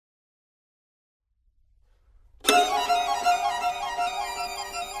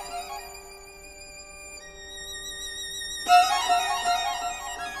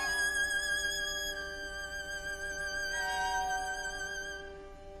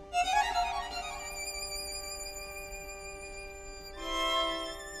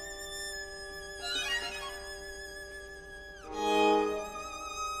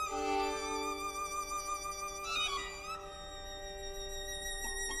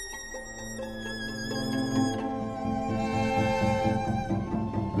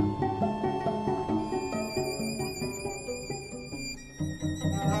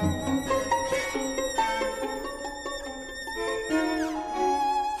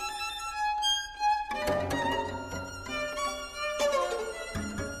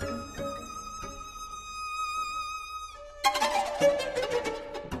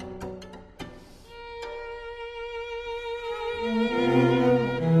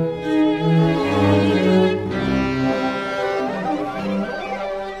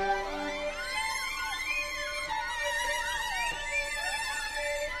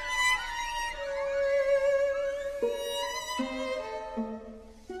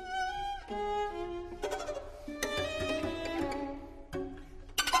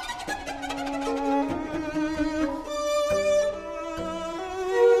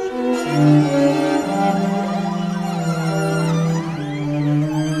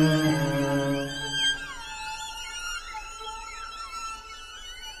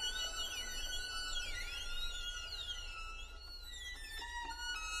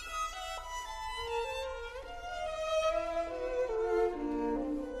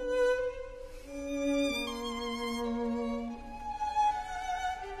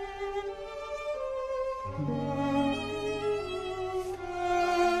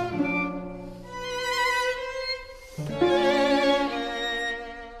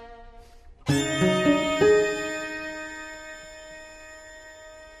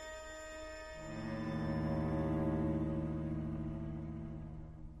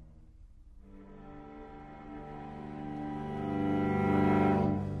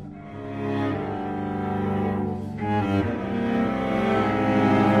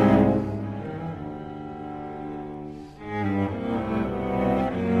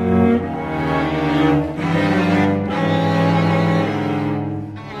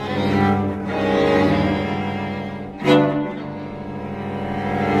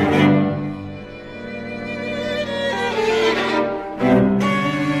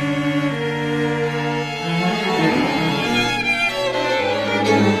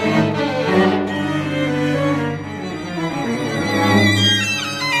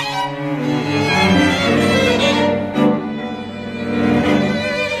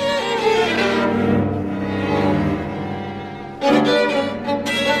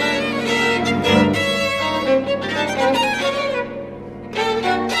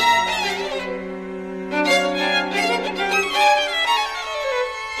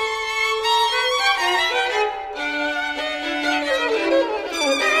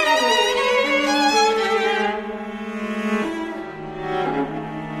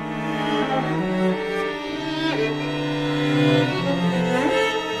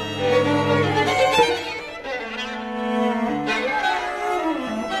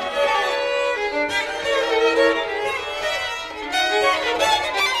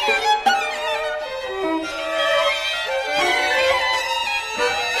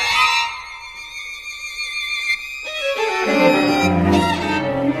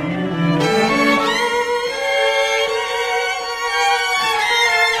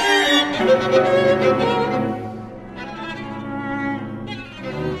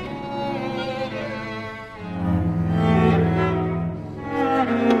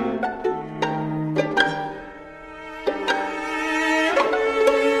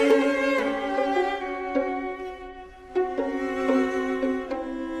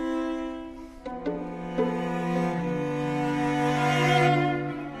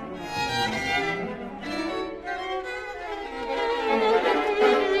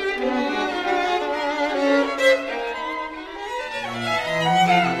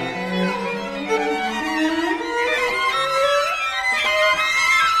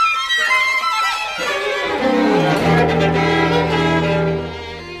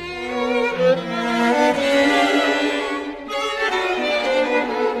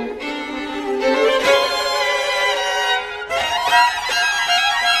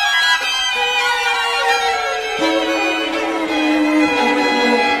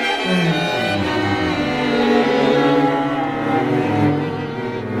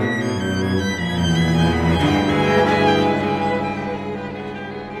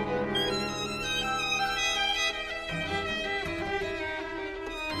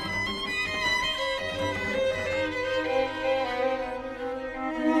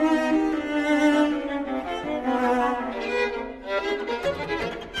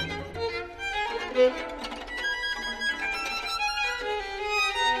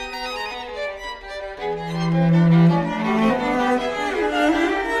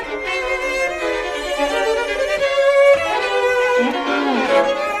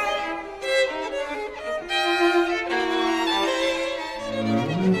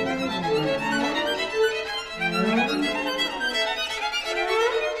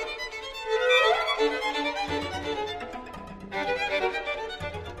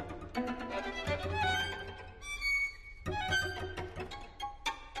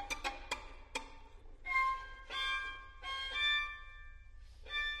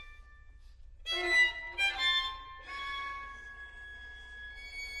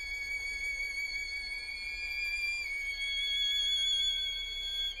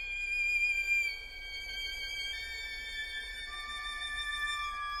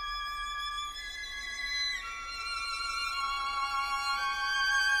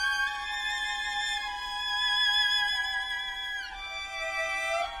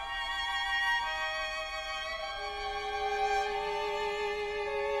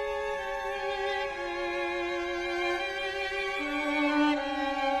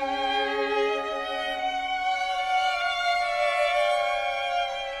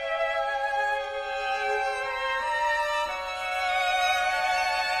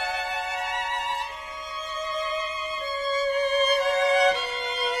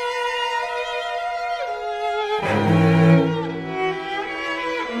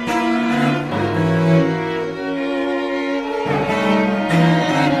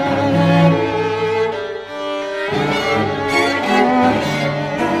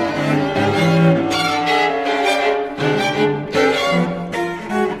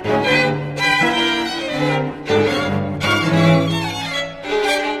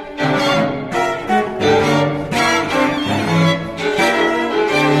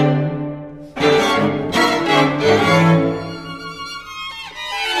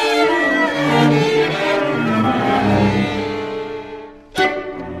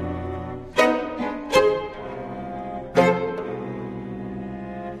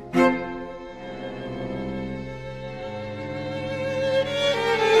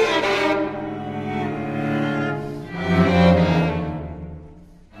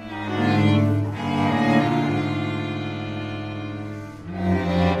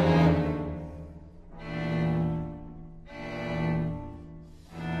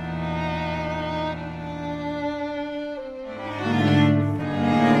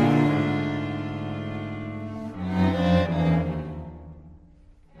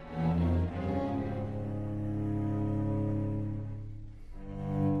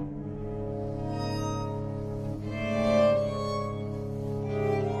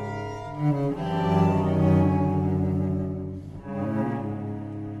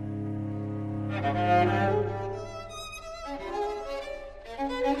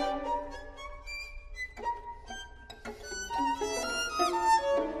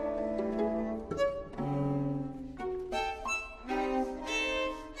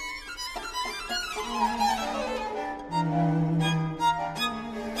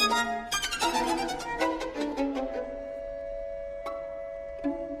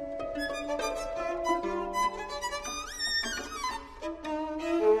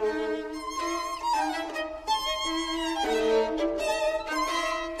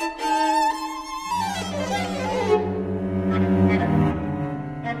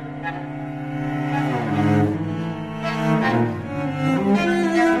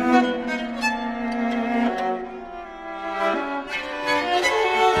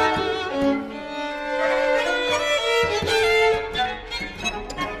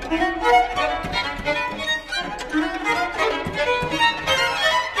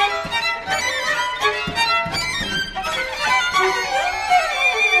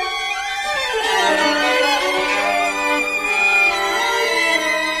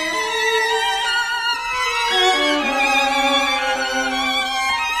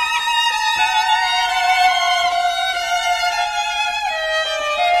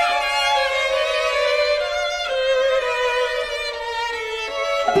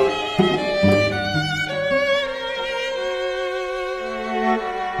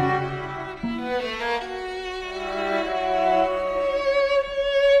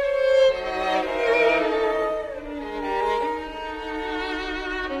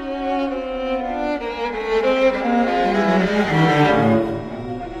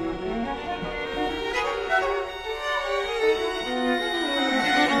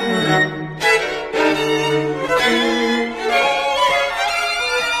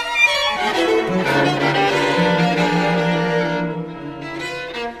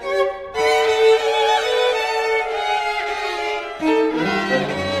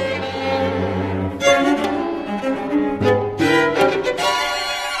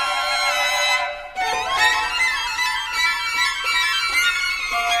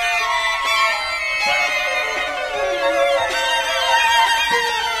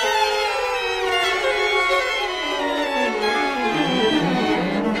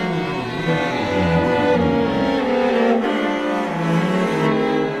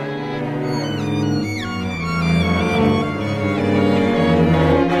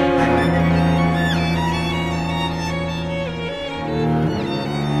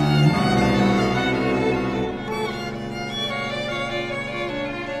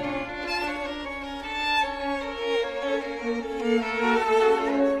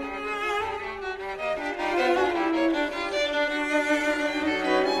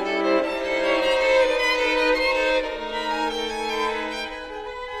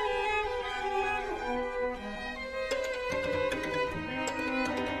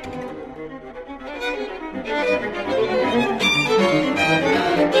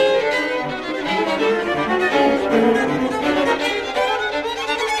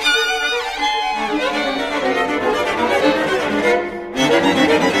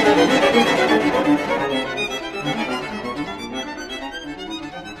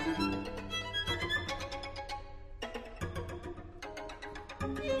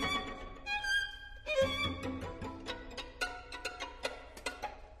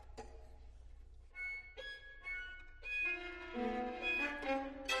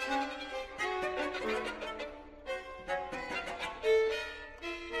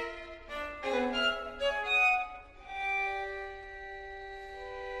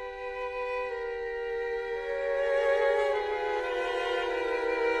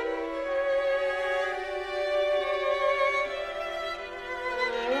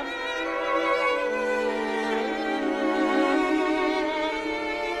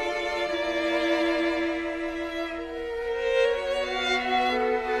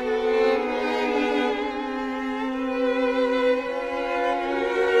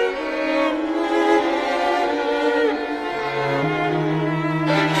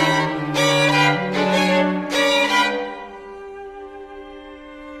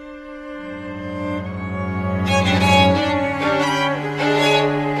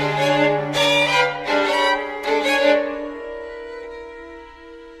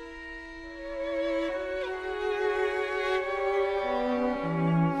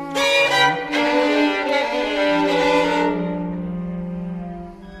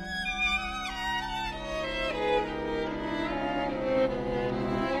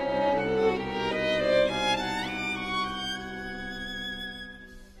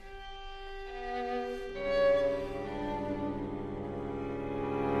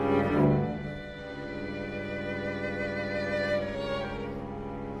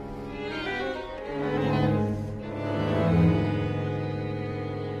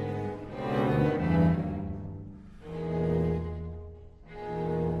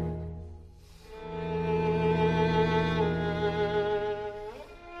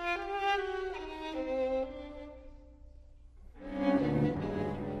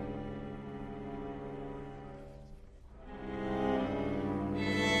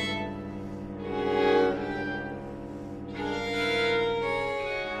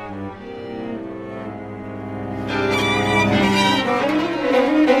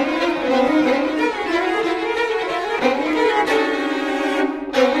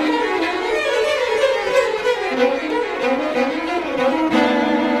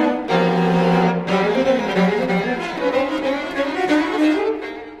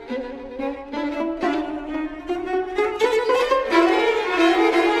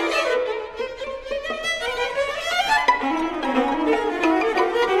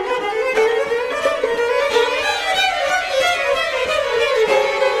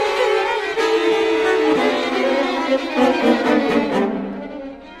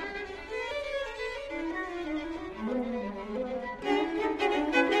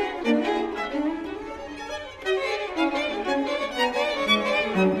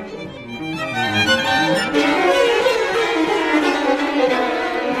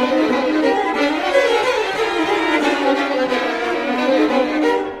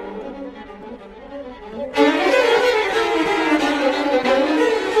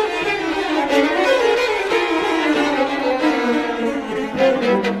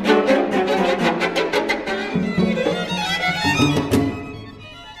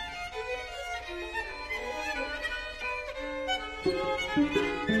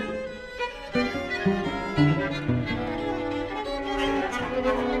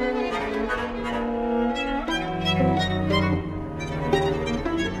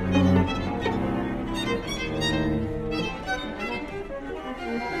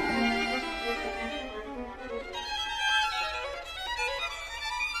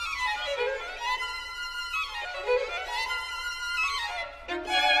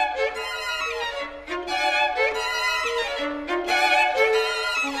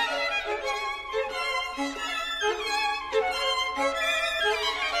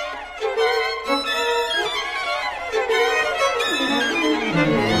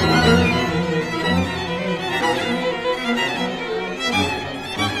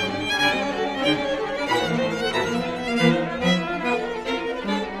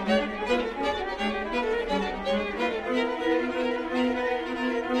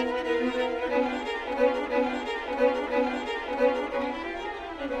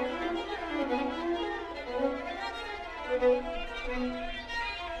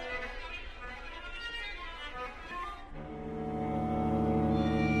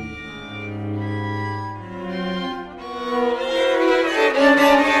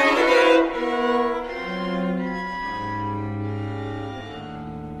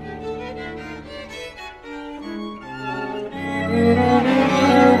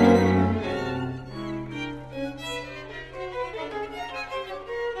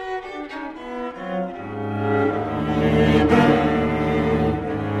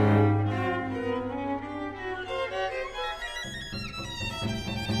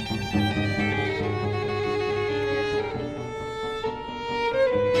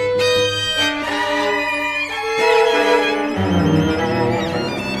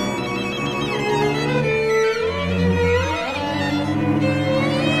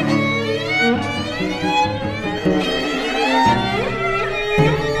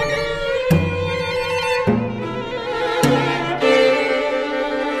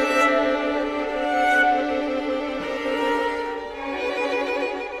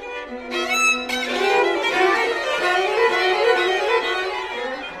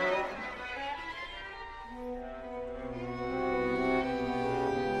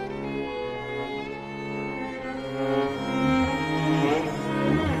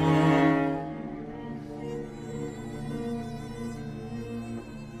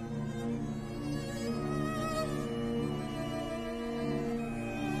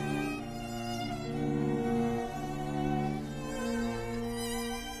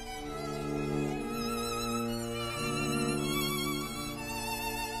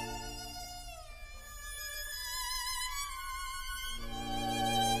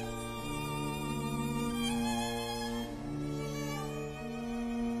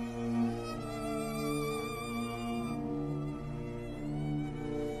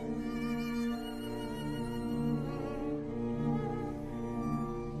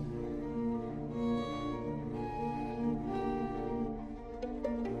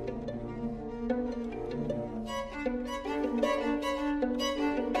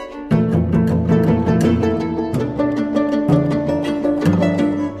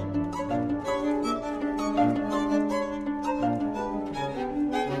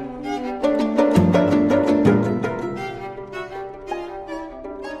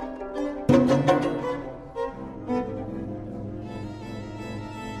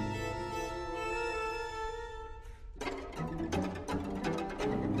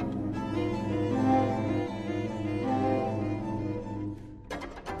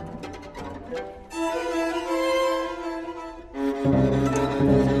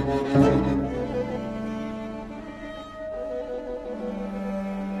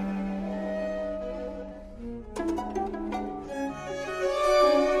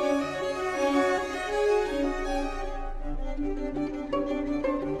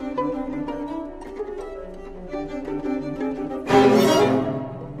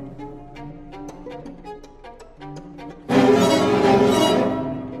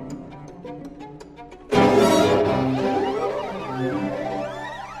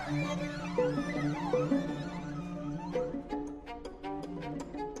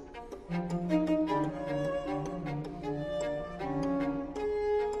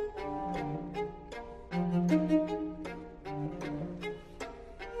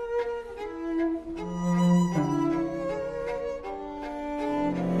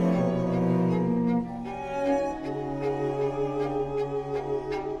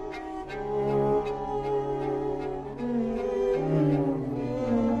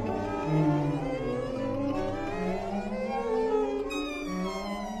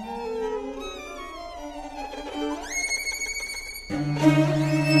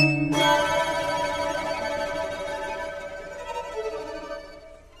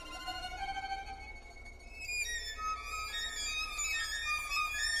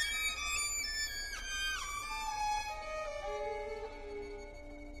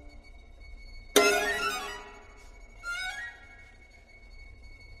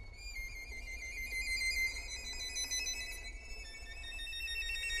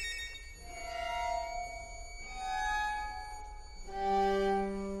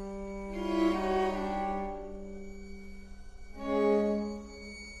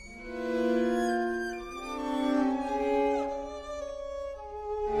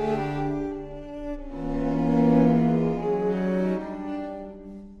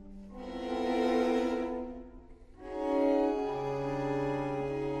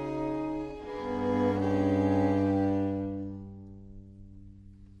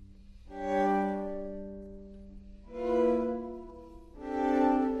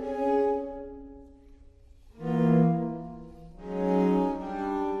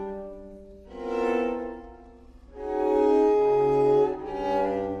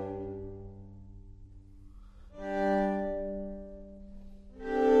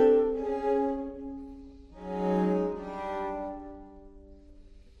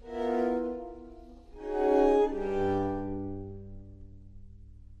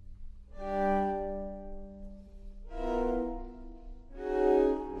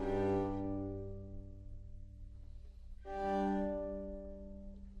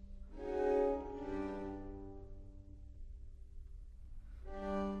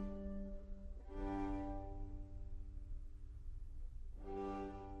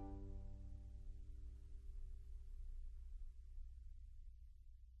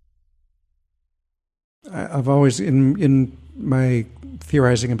 I've always, in my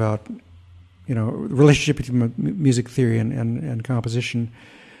theorizing about, relationship between music theory and composition,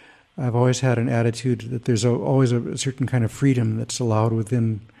 I've always had an attitude that there's always a certain kind of freedom that's allowed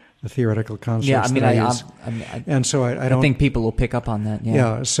within the theoretical constructs. Yeah, I mean, that I use. And so I don't think people will pick up on that.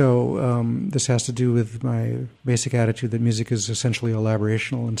 Yeah. So this has to do with my basic attitude that music is essentially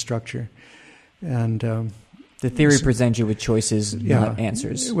elaborational in structure, and the theory presents you with choices, not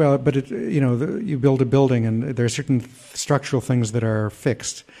answers. Well, but you build a building, and there are certain structural things that are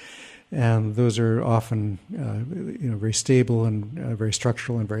fixed. And those are often, very stable and very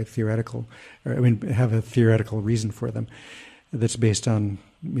structural and very theoretical. Have a theoretical reason for them that's based on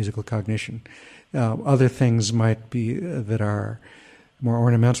musical cognition. Other things might be that are more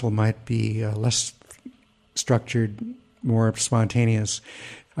ornamental, might be less structured, more spontaneous.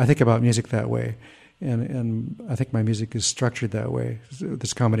 I think about music that way, and I think my music is structured that way.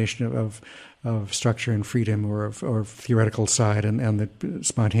 This combination of structure and freedom, or theoretical side and the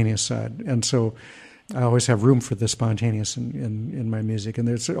spontaneous side. And so I always have room for the spontaneous in my music. And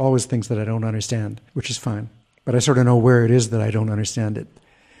there's always things that I don't understand, which is fine. But I sort of know where it is that I don't understand it.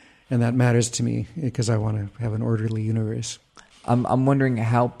 And that matters to me because I want to have an orderly universe. I'm wondering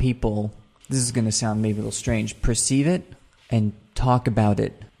how people, this is going to sound maybe a little strange, perceive it and talk about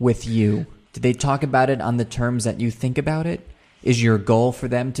it with you. Do they talk about it on the terms that you think about it? Is your goal for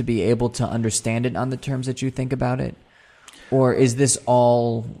them to be able to understand it on the terms that you think about it? Or is this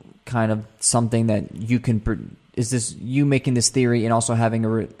all kind of something that you can, is this you making this theory and also having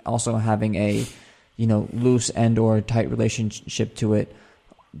a loose and or tight relationship to it,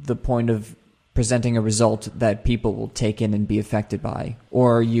 the point of presenting a result that people will take in and be affected by?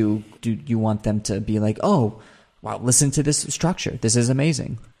 Or do you want them to be like, oh, wow, listen to this structure. This is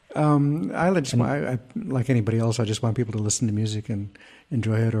amazing. I like anybody else, I just want people to listen to music and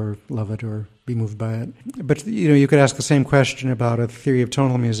enjoy it or love it or be moved by it. But you could ask the same question about a theory of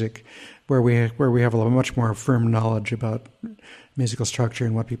tonal music, where we have a much more firm knowledge about musical structure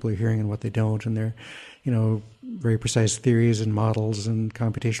and what people are hearing and what they don't, and they're very precise theories and models and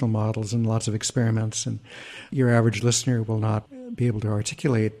computational models and lots of experiments. And your average listener will not be able to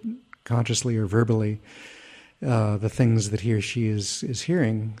articulate consciously or verbally the things that he or she is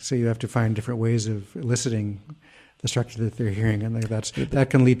hearing. So you have to find different ways of eliciting the structure that they're hearing, and that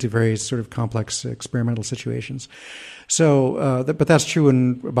can lead to very sort of complex experimental situations. So, but that's true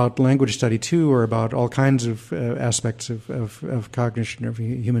about language study too, or about all kinds of aspects of cognition of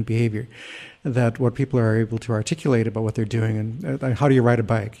human behavior. That what people are able to articulate about what they're doing, and how do you ride a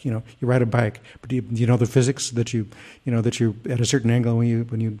bike? You ride a bike, but do you know the physics that you're at a certain angle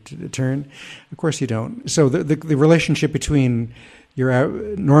when you turn? Of course you don't. So the relationship between your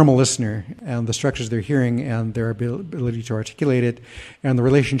normal listener and the structures they're hearing and their ability to articulate it, and the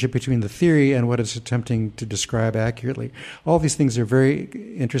relationship between the theory and what it's attempting to describe accurately. All these things are very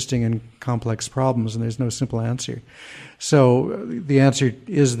interesting and complex problems, and there's no simple answer. So the answer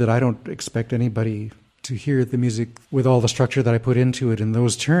is that I don't expect anybody to hear the music with all the structure that I put into it in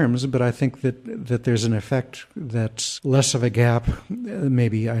those terms, but I think that there's an effect that's less of a gap,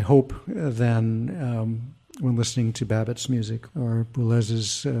 maybe, I hope, than when listening to Babbitt's music or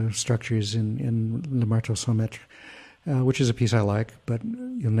Boulez's structures in Le Marteau sans Maître, which is a piece I like, but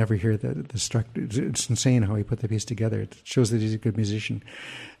you'll never hear the structure. It's insane how he put the piece together. It shows that he's a good musician,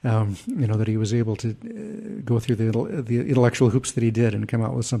 that he was able to go through the intellectual hoops that he did and come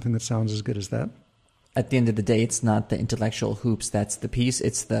out with something that sounds as good as that. At the end of the day, it's not the intellectual hoops that's the piece.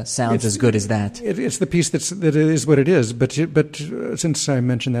 It's the sounds as good as that. It's the piece that is what it is. But since I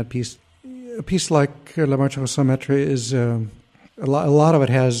mentioned that piece, a piece like Le Marteau sans Maître is a lot of it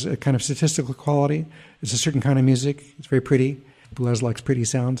has a kind of statistical quality. It's a certain kind of music. It's very pretty. Boulez likes pretty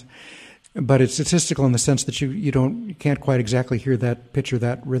sounds, but it's statistical in the sense that you can't quite exactly hear that pitch or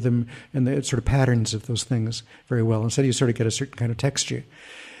that rhythm and the sort of patterns of those things very well. Instead, you sort of get a certain kind of texture.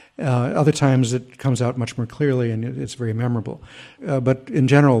 Other times it comes out much more clearly and it's very memorable. But in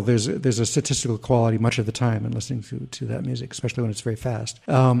general, there's a statistical quality much of the time in listening to that music, especially when it's very fast.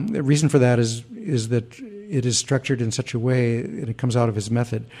 The reason for that is that it is structured in such a way, and it comes out of his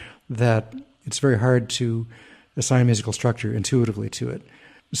method, that it's very hard to assign musical structure intuitively to it.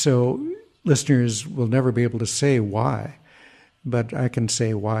 So listeners will never be able to say why, but I can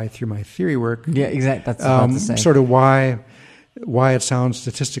say why through my theory work. Yeah, exactly. That's what I was about to say. Sort of why it sounds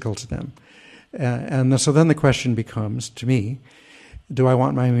statistical to them. And so then the question becomes, to me, do I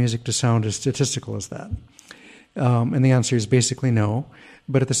want my music to sound as statistical as that? And the answer is basically no.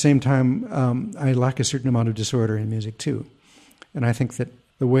 But at the same time, I lack a certain amount of disorder in music too. And I think that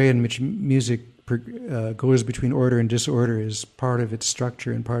the way in which music goes between order and disorder is part of its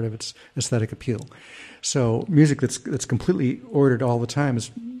structure and part of its aesthetic appeal. So music that's completely ordered all the time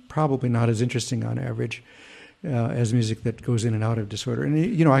is probably not as interesting on average as music that goes in and out of disorder.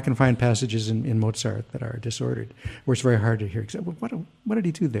 And I can find passages in Mozart that are disordered, where it's very hard to hear. What did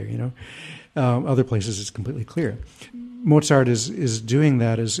he do there? Other places it's completely clear. Mozart is doing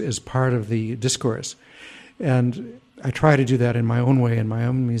that as part of the discourse, and I try to do that in my own way in my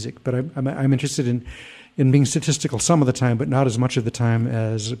own music. But I'm interested in being statistical some of the time, but not as much of the time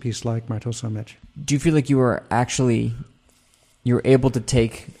as a piece like Marteau sans Mèche. Do you feel like you're able to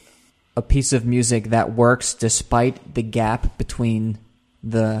take a piece of music that works despite the gap between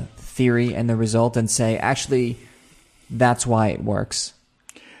the theory and the result and say, actually, that's why it works?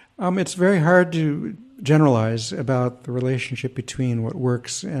 It's very hard to generalize about the relationship between what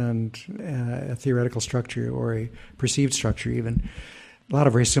works and a theoretical structure or a perceived structure even. A lot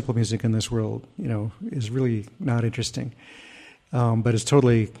of very simple music in this world, is really not interesting, but it's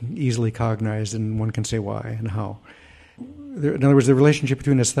totally easily cognized, and one can say why and how. In other words, the relationship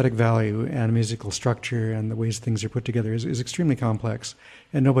between aesthetic value and musical structure and the ways things are put together is extremely complex,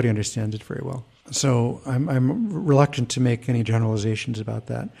 and nobody understands it very well. So I'm reluctant to make any generalizations about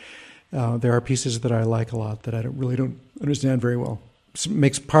that. There are pieces that I like a lot that I really don't understand very well. It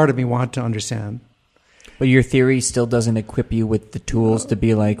makes part of me want to understand. But your theory still doesn't equip you with the tools to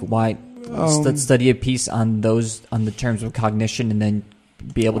be like, why? Let's study a piece on the terms of cognition and then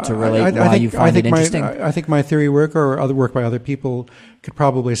be able to relate why you find it interesting. I think my theory work or other work by other people could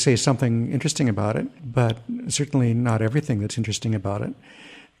probably say something interesting about it, but certainly not everything that's interesting about it,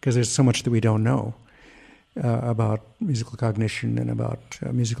 because there's so much that we don't know about musical cognition and about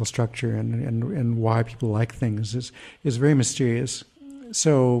musical structure and why people like things is very mysterious.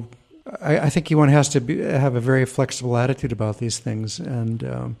 So I think one has to have a very flexible attitude about these things,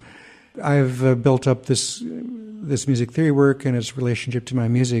 and I've built up this music theory work and its relationship to my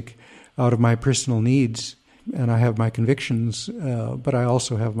music out of my personal needs, and I have my convictions, but I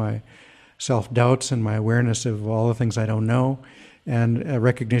also have my self-doubts and my awareness of all the things I don't know, and a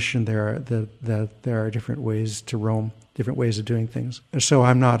recognition that there are different ways to roam, different ways of doing things. So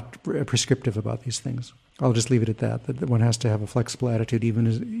I'm not prescriptive about these things. I'll just leave it at that one has to have a flexible attitude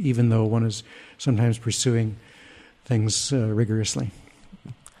even though one is sometimes pursuing things rigorously.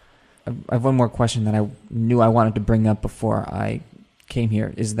 I have one more question that I knew I wanted to bring up before I came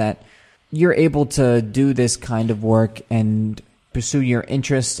here, is that you're able to do this kind of work and pursue your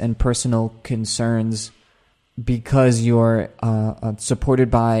interests and personal concerns because you're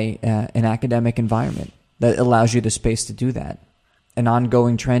supported by an academic environment that allows you the space to do that. An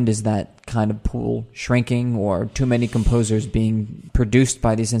ongoing trend is that kind of pool shrinking, or too many composers being produced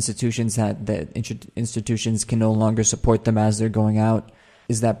by these institutions that the institutions can no longer support them as they're going out.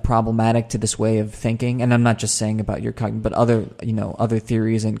 Is that problematic to this way of thinking? And I'm not just saying about your cognitive, but other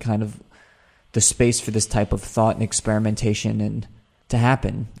theories and kind of the space for this type of thought and experimentation and to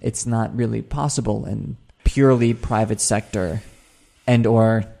happen. It's not really possible in purely private sector and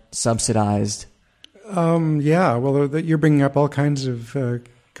or subsidized. You're bringing up all kinds of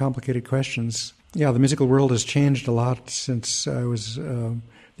complicated questions. Yeah, the musical world has changed a lot since I was the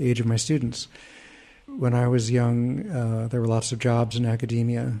age of my students. When I was young, there were lots of jobs in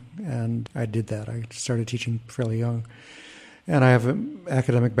academia, and I did that. I started teaching fairly young. And I have an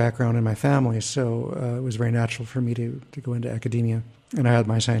academic background in my family, so it was very natural for me to go into academia. And I had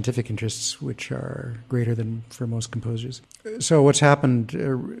my scientific interests, which are greater than for most composers. So what's happened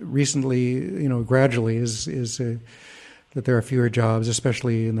recently, gradually, is that there are fewer jobs,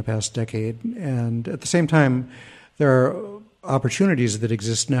 especially in the past decade. And at the same time, there are opportunities that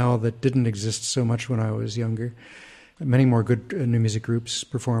exist now that didn't exist so much when I was younger. Many more good new music groups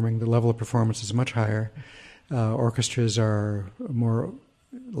performing. The level of performance is much higher. Orchestras are more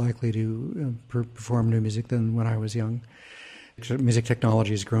likely to perform new music than when I was young. Music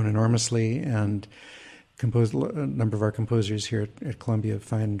technology has grown enormously, and a number of our composers here at Columbia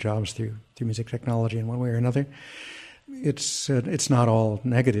find jobs through music technology in one way or another. It's not all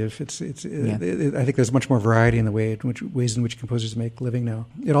negative. I think there's much more variety in the ways in which composers make a living now.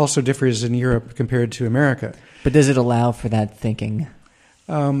 It also differs in Europe compared to America. But does it allow for that thinking?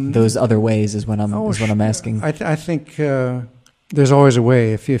 Those other ways is what I'm asking. I think there's always a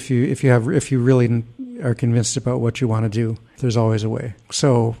way. If you really are convinced about what you want to do, there's always a way.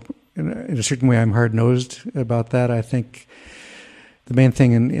 So in a certain way, I'm hard-nosed about that. I think the main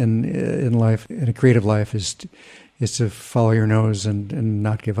thing in life, in a creative life, is to follow your nose and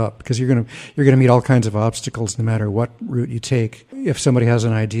not give up, because you're gonna meet all kinds of obstacles no matter what route you take. If somebody has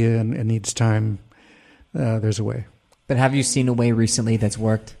an idea and needs time, there's a way. But have you seen a way recently that's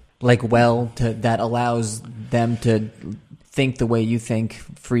worked? that allows them to think the way you think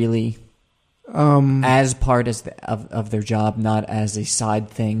freely as part of their job, not as a side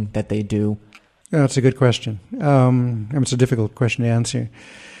thing that they do? That's a good question. It's a difficult question to answer.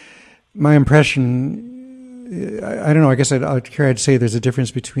 My impression, I don't know, I guess I'd say there's a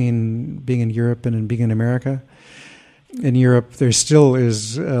difference between being in Europe and being in America. In Europe, there still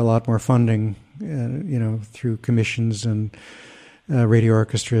is a lot more funding, through commissions and radio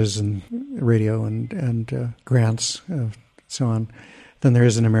orchestras and radio and grants, so on, than there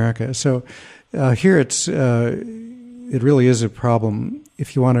is in America. So here it really is a problem.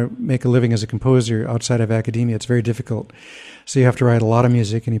 If you want to make a living as a composer outside of academia, it's very difficult. So you have to write a lot of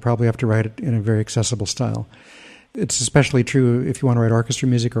music, and you probably have to write it in a very accessible style. It's especially true if you want to write orchestra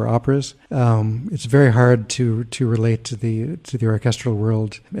music or operas. It's very hard to relate to the orchestral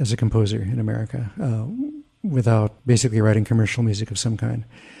world as a composer in America without basically writing commercial music of some kind.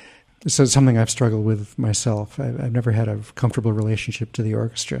 So it's something I've struggled with myself. I've never had a comfortable relationship to the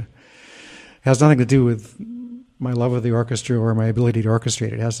orchestra. It has nothing to do with my love of the orchestra or my ability to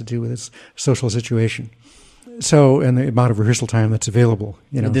orchestrate. It has to do with its social situation. So, and the amount of rehearsal time that's available.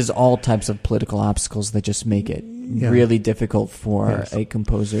 There's all types of political obstacles that just make it really difficult for a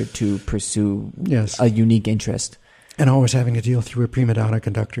composer to pursue a unique interest. And always having to deal through a prima donna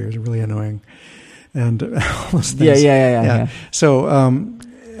conductor is really annoying. And all those things. Yeah. So,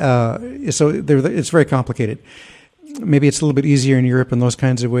 it's very complicated. Maybe it's a little bit easier in Europe in those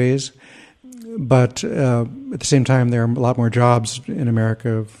kinds of ways. But at the same time, there are a lot more jobs in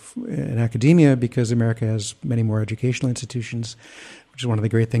America in academia because America has many more educational institutions, which is one of the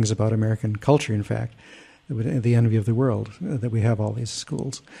great things about American culture, in fact, the envy of the world, that we have all these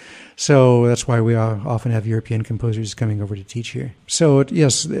schools. So that's why we often have European composers coming over to teach here. So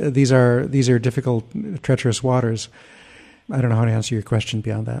yes, these are difficult, treacherous waters. I don't know how to answer your question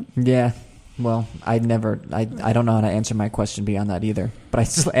beyond that. Yeah. Well, I don't know how to answer my question beyond that either. But I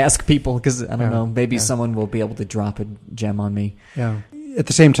still ask people because, I don't know, maybe someone will be able to drop a gem on me. Yeah. At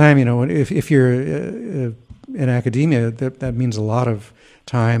the same time, if you're in academia, that means a lot of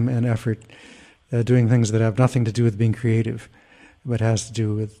time and effort doing things that have nothing to do with being creative, but has to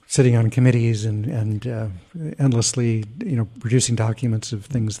do with sitting on committees and endlessly, producing documents of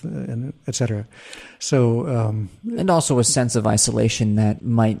things, and et cetera. So, and also a sense of isolation that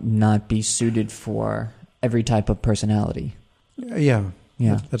might not be suited for every type of personality. Yeah,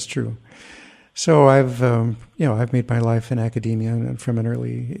 that's true. So I've made my life in academia, and from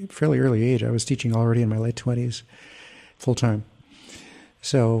fairly early age. I was teaching already in my late 20s, full time.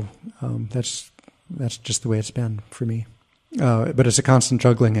 So that's just the way it's been for me. But it's a constant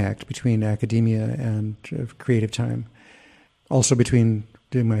juggling act between academia and creative time. Also between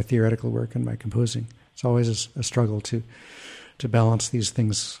doing my theoretical work and my composing. It's always a struggle to balance these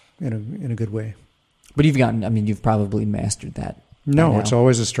things in a good way. But you've probably mastered that. No, it's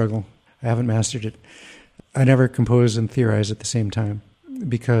always a struggle. I haven't mastered it. I never compose and theorize at the same time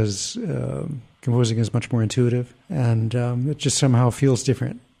because composing is much more intuitive and it just somehow feels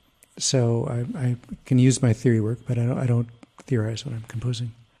different. So I can use my theory work, but I don't theorize when I'm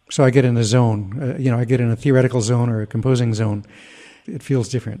composing. So I get in a zone. I get in a theoretical zone or a composing zone. It feels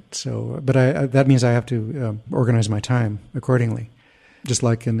different. So, but that means I have to organize my time accordingly. Just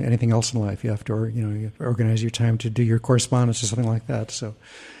like in anything else in life, you have to you organize your time to do your correspondence or something like that. So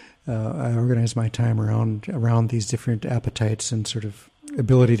I organize my time around these different appetites and sort of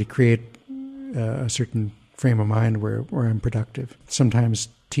ability to create a certain frame of mind where I'm productive. Sometimes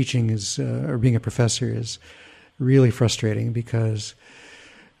teaching or being a professor is really frustrating because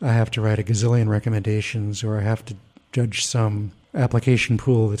I have to write a gazillion recommendations or I have to judge some application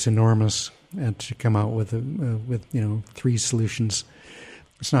pool that's enormous and to come out with 3 solutions.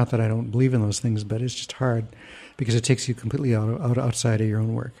 It's not that I don't believe in those things, but it's just hard because it takes you completely outside of your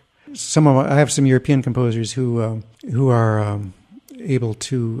own work. I have some European composers who are able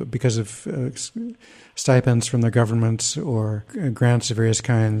to, because of stipends from their governments or grants of various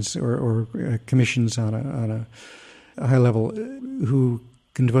kinds or commissions on a high level, who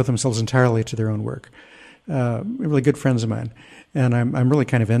can devote themselves entirely to their own work. Really good friends of mine. And I'm really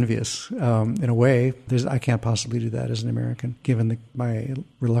kind of envious in a way. I can't possibly do that as an American, given my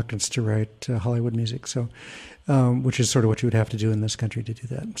reluctance to write Hollywood music. So, which is sort of what you would have to do in this country to do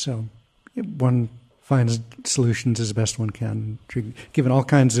that. So, one finds solutions as best one can, given all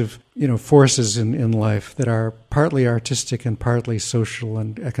kinds of forces in life that are partly artistic and partly social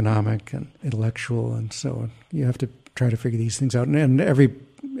and economic and intellectual, and so on. You have to try to figure these things out, and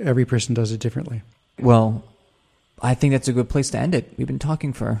every person does it differently. Well, I think that's a good place to end it. We've been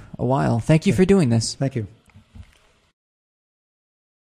talking for a while. Thank you for doing this. Thank you.